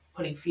of like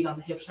putting feet on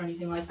the hips or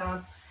anything like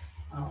that.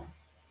 Um,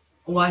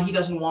 why he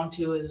doesn't want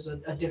to is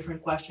a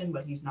different question,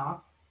 but he's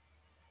not.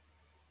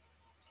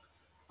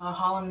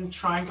 Holland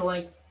trying to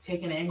like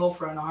take an angle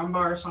for an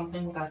armbar or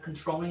something without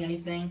controlling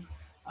anything,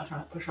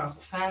 trying to push off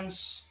the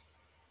fence.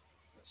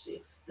 Let's see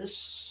if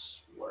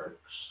this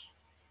works.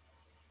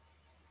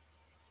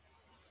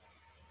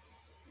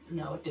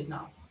 No, it did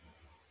not.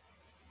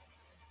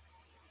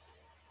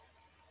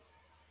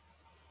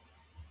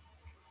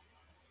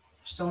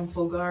 Still in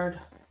full guard.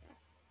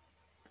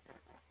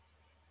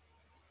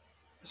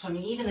 So, I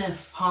mean, even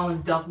if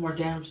Holland dealt more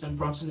damage than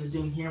Brunson is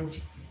doing here, which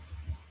he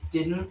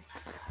didn't,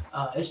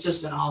 it's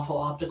just an awful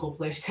optical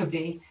place to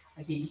be.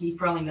 Like, he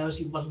probably knows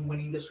he wasn't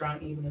winning this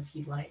round, even if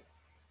he, like,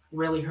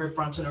 really hurt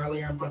Brunson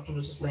earlier and Brunson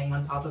was just laying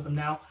on top of him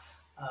now.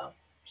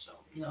 So,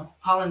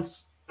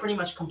 Holland's pretty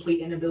much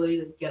complete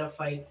inability to get a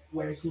fight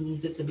where he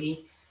needs it to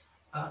be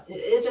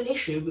is an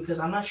issue because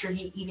I'm not sure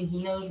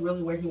he knows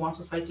really where he wants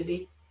the fight to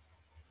be.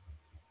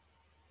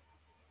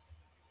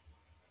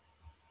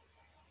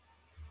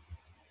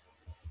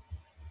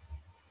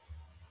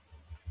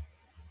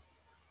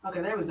 Okay,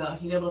 there we go.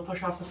 He's able to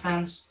push off the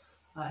fence.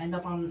 He ended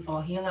up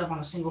on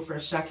a single for a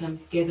second.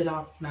 Gave it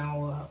up.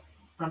 Now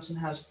Brunson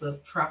has the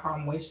trap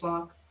arm waist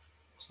lock.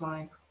 It's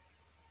like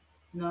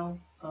no.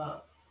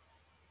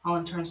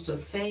 Holland turns to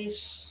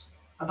face.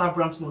 I thought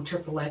Brunson would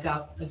trip the leg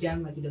out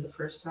again like he did the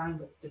first time,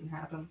 but it didn't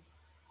happen.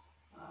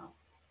 Uh,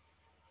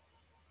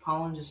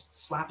 Holland just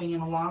slapping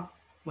him a lot,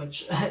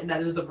 which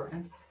that is the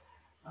brand.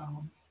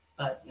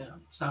 But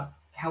it's not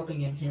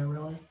helping him here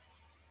really.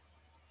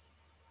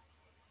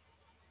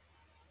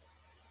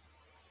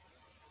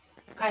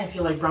 I kind of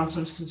feel like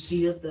Brunson's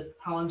conceded that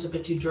Holland's a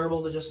bit too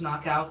durable to just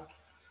knock out.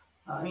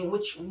 I mean,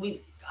 which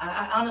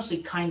I honestly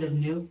kind of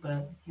knew,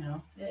 but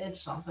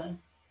it's something.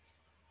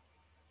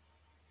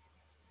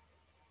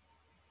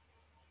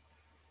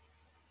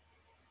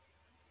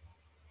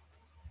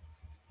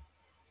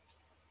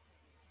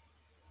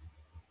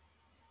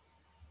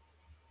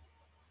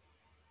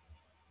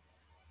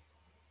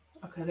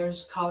 Okay,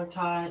 there's collar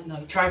tie. No,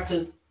 he tried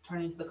to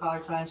turn into the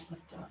collar ties, but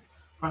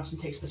Brunson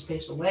takes the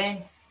space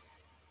away.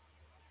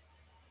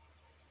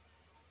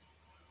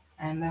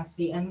 And that's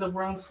the end of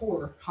round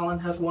four.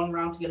 Holland has one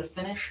round to get a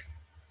finish.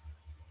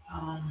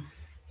 Um,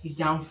 he's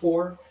down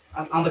four,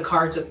 on the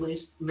cards at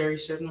least, very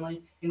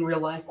certainly. In real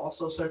life,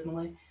 also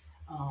certainly.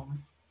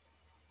 Um,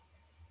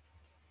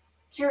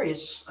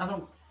 Curious. I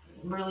don't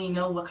really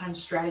know what kind of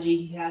strategy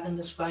he had in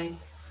this fight.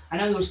 I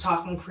know he was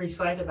talking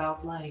pre-fight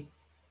about like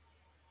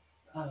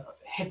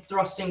hip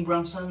thrusting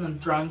Brunson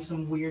and throwing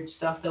some weird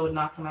stuff that would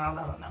knock him out.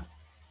 I don't know.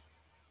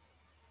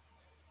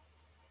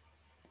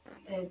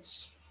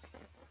 It's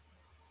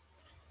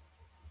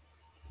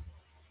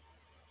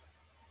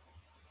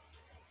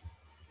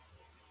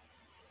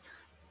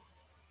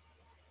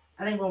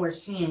I think what we're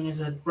seeing is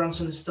that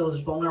Brunson is still as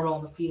vulnerable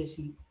on the feet as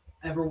he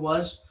ever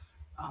was,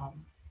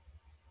 um,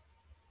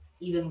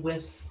 even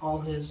with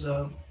all his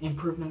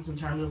improvements in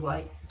terms of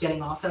like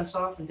getting offense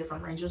off in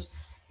different ranges.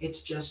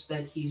 It's just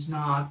that he's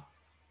not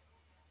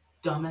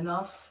dumb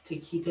enough to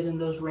keep it in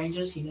those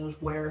ranges. He knows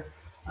where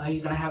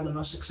he's going to have the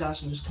most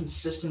success and just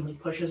consistently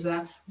pushes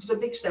that, which is a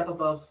big step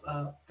above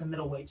the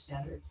middleweight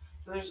standard.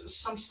 So there's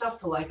some stuff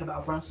to like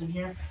about Brunson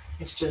here.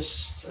 It's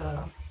just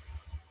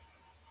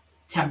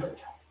tempered.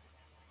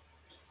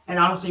 And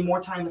honestly,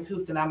 more time with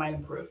Hoof, then that might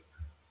improve.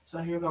 So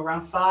here we go,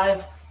 round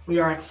five. We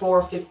are at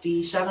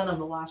 4:57 of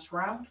the last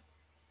round.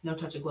 No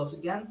touch of gloves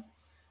again.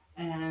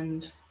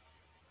 And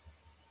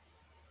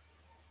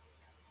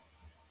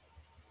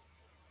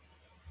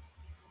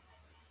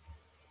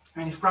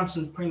if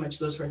Brunson pretty much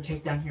goes for a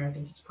takedown here, I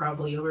think it's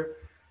probably over.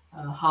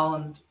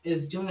 Holland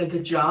is doing a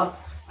good job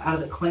out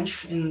of the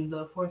clinch in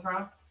the fourth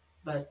round,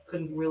 but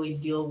couldn't really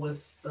deal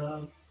with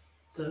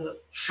the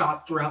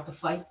shot throughout the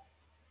fight.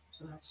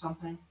 So that's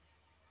something.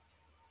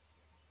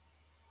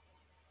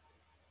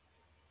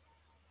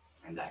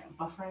 And I am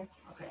buffering.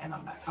 Okay, and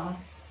I'm back on.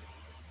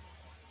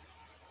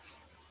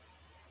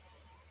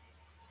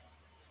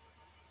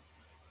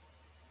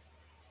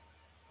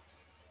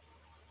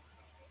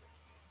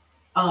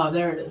 Oh,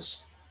 there it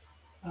is.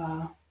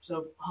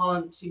 So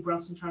Holland, see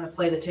Brunson trying to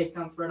play the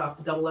takedown threat off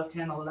the double left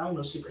hand, although that one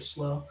was super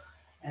slow.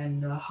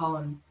 And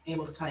Holland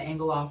able to kind of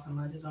angle off and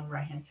land his own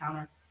right hand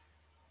counter.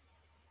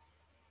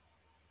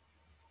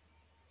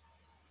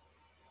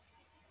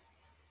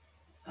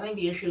 I think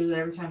the issue is that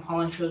every time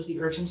Holland shows the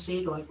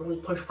urgency to like really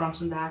push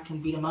Brunson back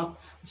and beat him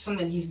up, which is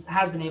something that he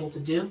has been able to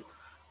do.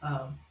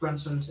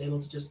 Brunson's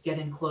able to just get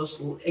in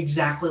close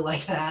exactly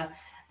like that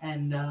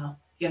and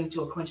get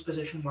into a clinch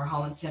position where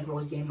Holland can't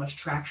really gain much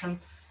traction.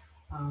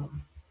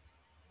 Um,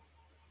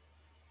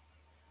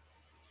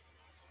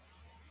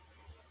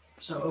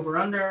 so over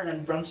under,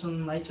 and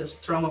Brunson might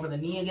just throw him over the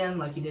knee again,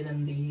 like he did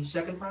in the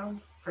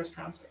first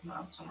round, second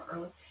round, somewhere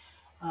early,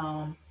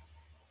 um,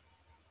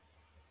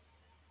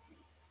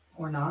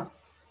 or not.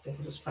 They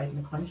could just fight in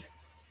the clinch.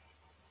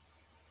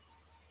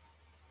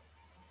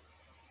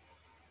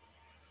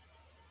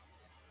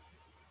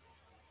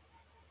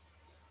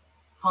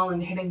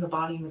 Holland hitting the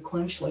body in the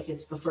clinch like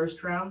it's the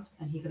first round,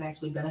 and he can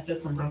actually benefit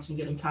from Brunson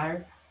getting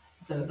tired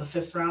instead of the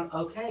fifth round.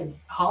 Okay,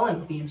 Holland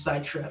with the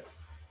inside trip.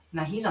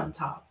 Now he's on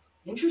top.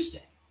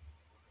 Interesting.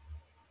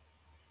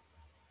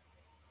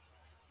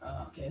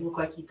 Okay, it looked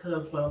like he could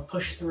have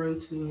pushed through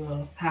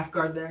to half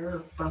guard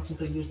there. Brunson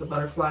could have used the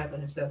butterfly, but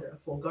instead they're in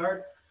full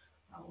guard.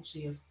 We'll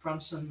see if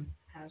Brunson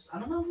has. I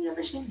don't know if we've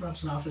ever seen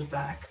Brunson off his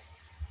back.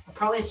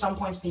 Probably at some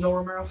points in the Yoel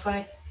Romero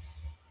fight,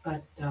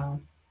 but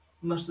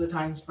most of the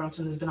times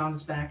Brunson has been on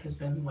his back has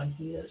been when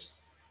he has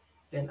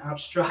been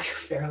outstruck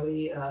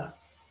fairly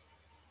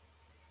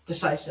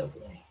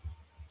decisively.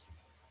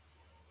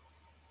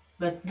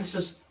 But this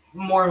is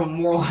more of a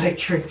moral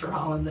victory for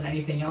Holland than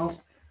anything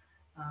else.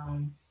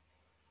 Um,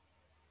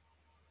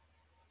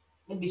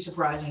 it'd be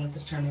surprising if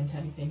this turned into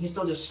anything. He's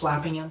still just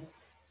slapping him.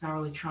 He's not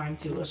really trying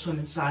to swim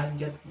inside and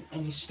get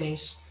any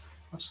space.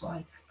 Looks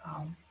like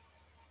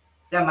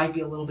that might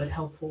be a little bit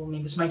helpful. I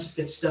mean, this might just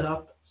get stood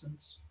up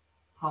since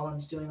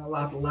Holland's doing a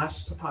lot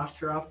less to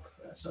posture up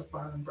so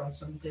far than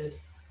Brunson did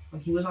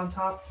when he was on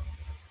top.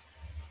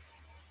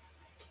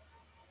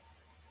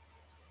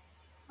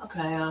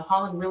 Okay,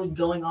 Holland really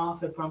going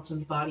off at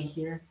Brunson's body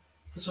here.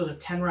 If this was a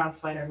 10-round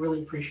fight, I'd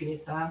really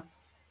appreciate that.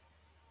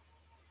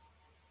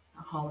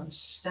 Holland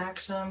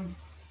stacks him.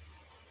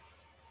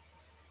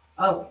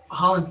 Oh,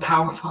 Holland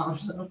power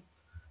bombs him.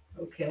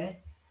 Okay.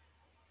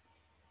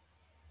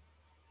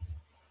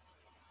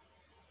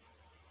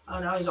 Oh,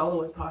 now he's all the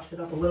way postured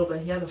up a little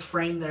bit. He had a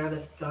frame there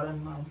that got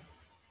him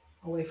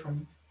away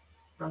from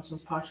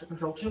Brunson's posture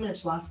control. 2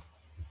 minutes left.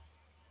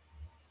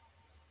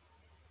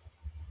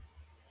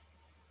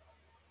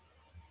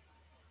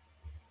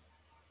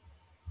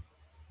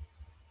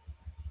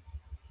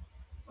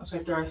 Looks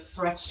like there are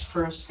threats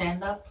for a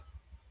stand-up.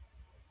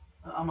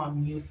 I'm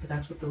on mute, but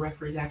that's what the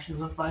referee's actions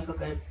look like.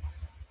 Okay,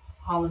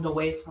 Holland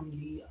away from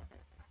the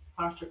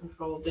posture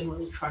control. Didn't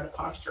really try to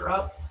posture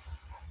up.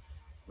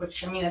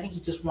 Which, I mean, I think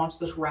he just wants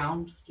this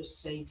round, just to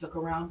say he took a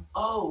round.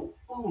 Oh,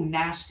 ooh,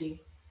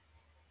 nasty.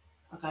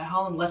 Okay,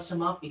 Holland lets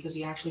him up because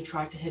he actually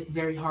tried to hit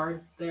very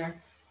hard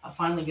there.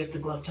 Finally gets the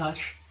glove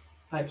touch.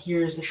 But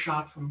here's the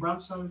shot from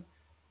Brunson.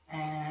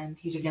 And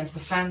he's against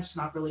the fence,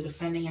 not really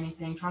defending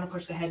anything, trying to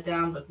push the head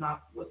down, but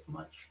not with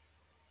much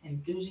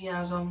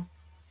enthusiasm.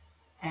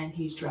 And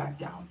he's dragged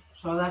down.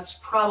 So that's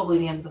probably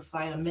the end of the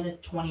fight.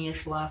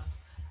 1:20-ish left.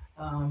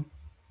 I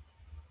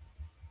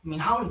mean,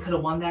 Holland could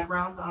have won that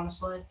round,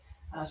 honestly.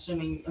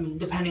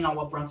 Depending on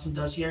what Brunson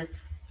does here,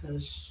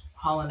 because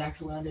Holland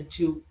actually landed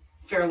two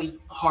fairly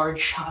hard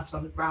shots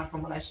on the ground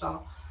from what I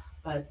saw.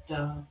 But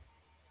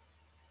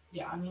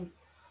yeah, I mean,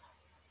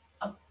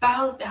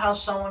 about how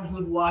someone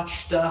who'd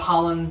watched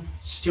Holland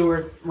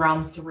Stewart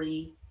round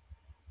three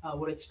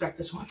would expect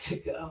this one to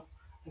go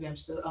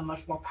against a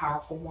much more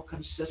powerful, more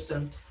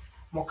consistent,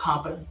 more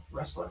competent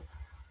wrestler.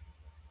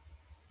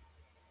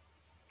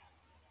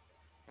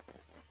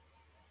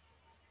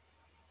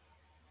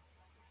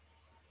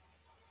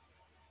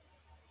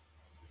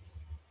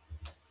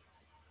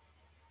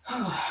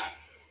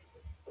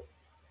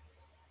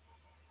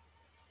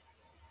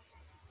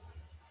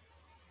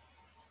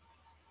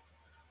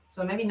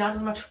 So maybe not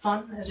as much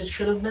fun as it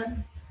should have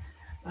been.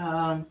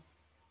 Um,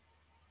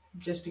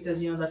 just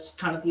because that's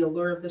kind of the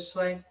allure of this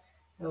fight.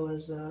 It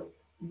was a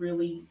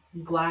really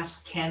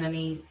glass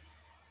cannony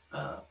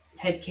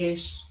head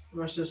case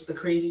versus the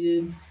crazy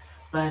dude,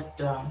 but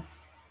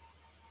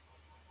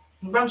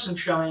Brunson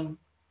showing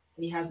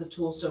that he has the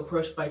tools to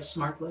approach fights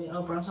smartly.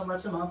 Oh, Brunson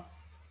lets him up.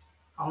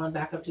 Holland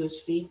back up to his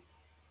feet.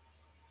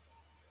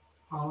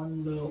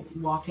 Holland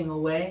walking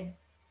away.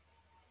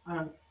 I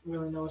don't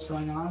really know what's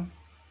going on.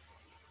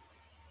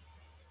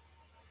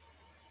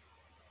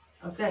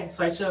 Okay,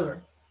 fight's over.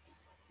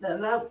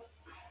 That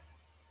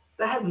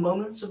had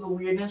moments of the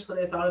weirdness that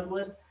I thought it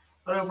would,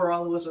 but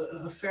overall it was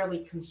a fairly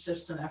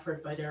consistent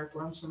effort by Derek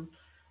Brunson.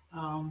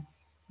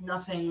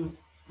 Nothing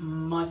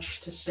much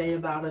to say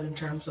about it in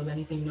terms of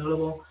anything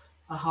notable.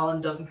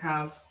 Holland doesn't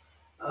have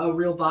a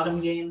real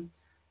bottom game.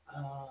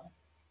 Uh,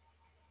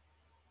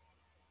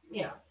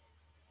 yeah,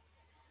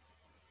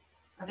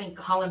 I think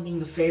Holland being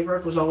the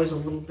favorite was always a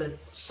little bit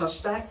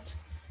suspect.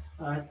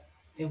 Uh,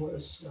 it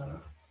was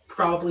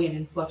probably an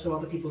influx of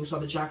other people who saw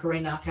the Jacare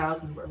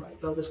knockout and were like,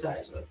 "Oh, this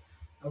guy's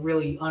a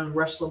really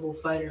unwrestlable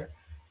fighter."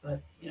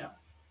 But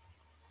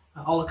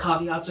all the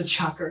caveats of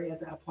Jacare at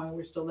that point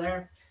were still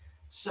there.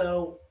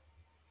 So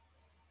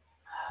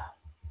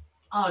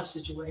odd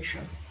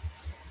situation.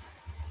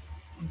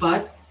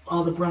 But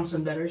all the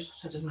Brunson bettors,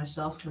 such as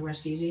myself, can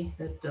rest easy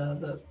that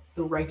the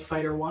right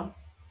fighter won.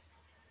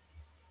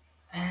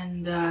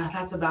 And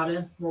that's about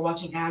it. We're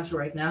watching ads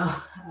right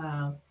now.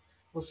 Uh,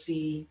 we'll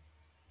see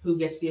who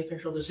gets the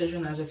official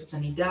decision, as if it's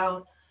any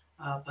doubt.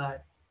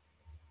 But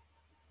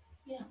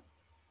yeah,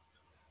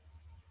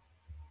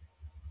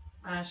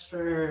 as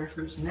for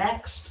who's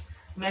next,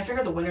 I mean, I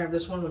figured the winner of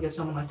this one would get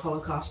someone like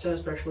Paulo Costa,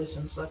 especially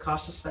since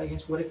Costa's fight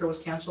against Whitaker was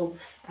canceled.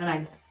 And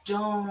I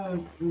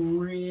don't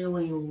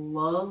really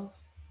love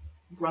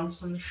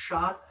Brunson's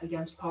shot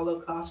against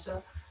Paulo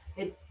Costa.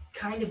 It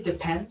kind of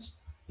depends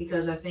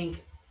because I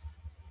think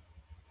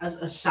as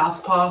a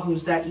southpaw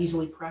who's that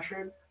easily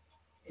pressured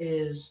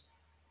is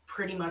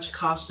pretty much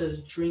Costa's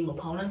dream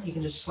opponent. He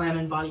can just slam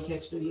in body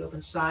kicks through the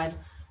open side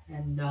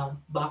and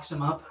box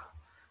him up.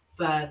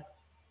 But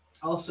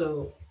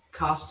also,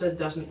 Costa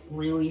doesn't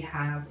really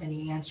have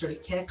any answer to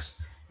kicks,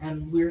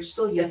 and we're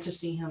still yet to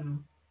see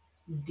him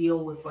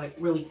deal with like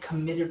really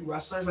committed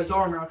wrestlers. Like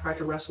Yoel Romero tried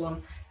to wrestle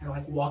him and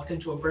like walked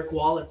into a brick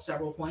wall at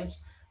several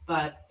points,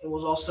 but it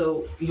was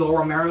also Yoel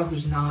Romero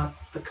who's not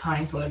the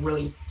kind to like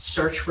really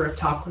search for a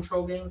top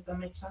control game, if that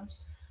makes sense.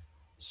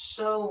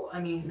 So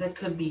I mean that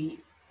could be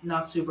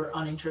not super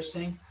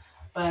uninteresting,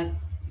 but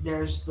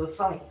there's the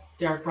fight.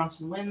 Derek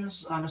Brunson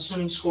wins. I'm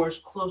assuming scores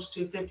close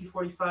to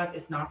 50-45,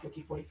 if not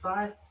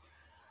 50-45.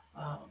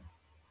 Um,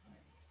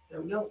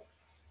 there we go.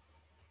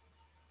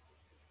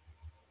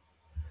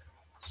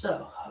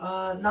 So,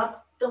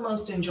 not the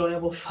most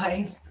enjoyable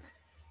fight.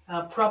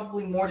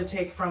 Probably more to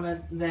take from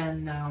it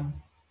than,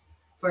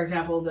 for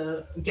example,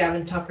 the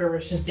Gavin Tucker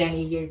versus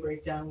Danny Ige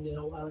breakdown we did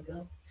a while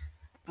ago.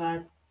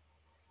 But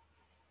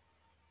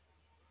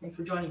thanks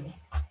for joining me.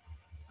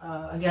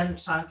 Again,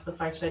 sign up for the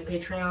Fight Site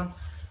Patreon.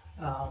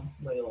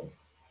 We'll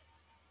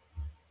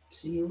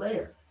see you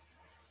later.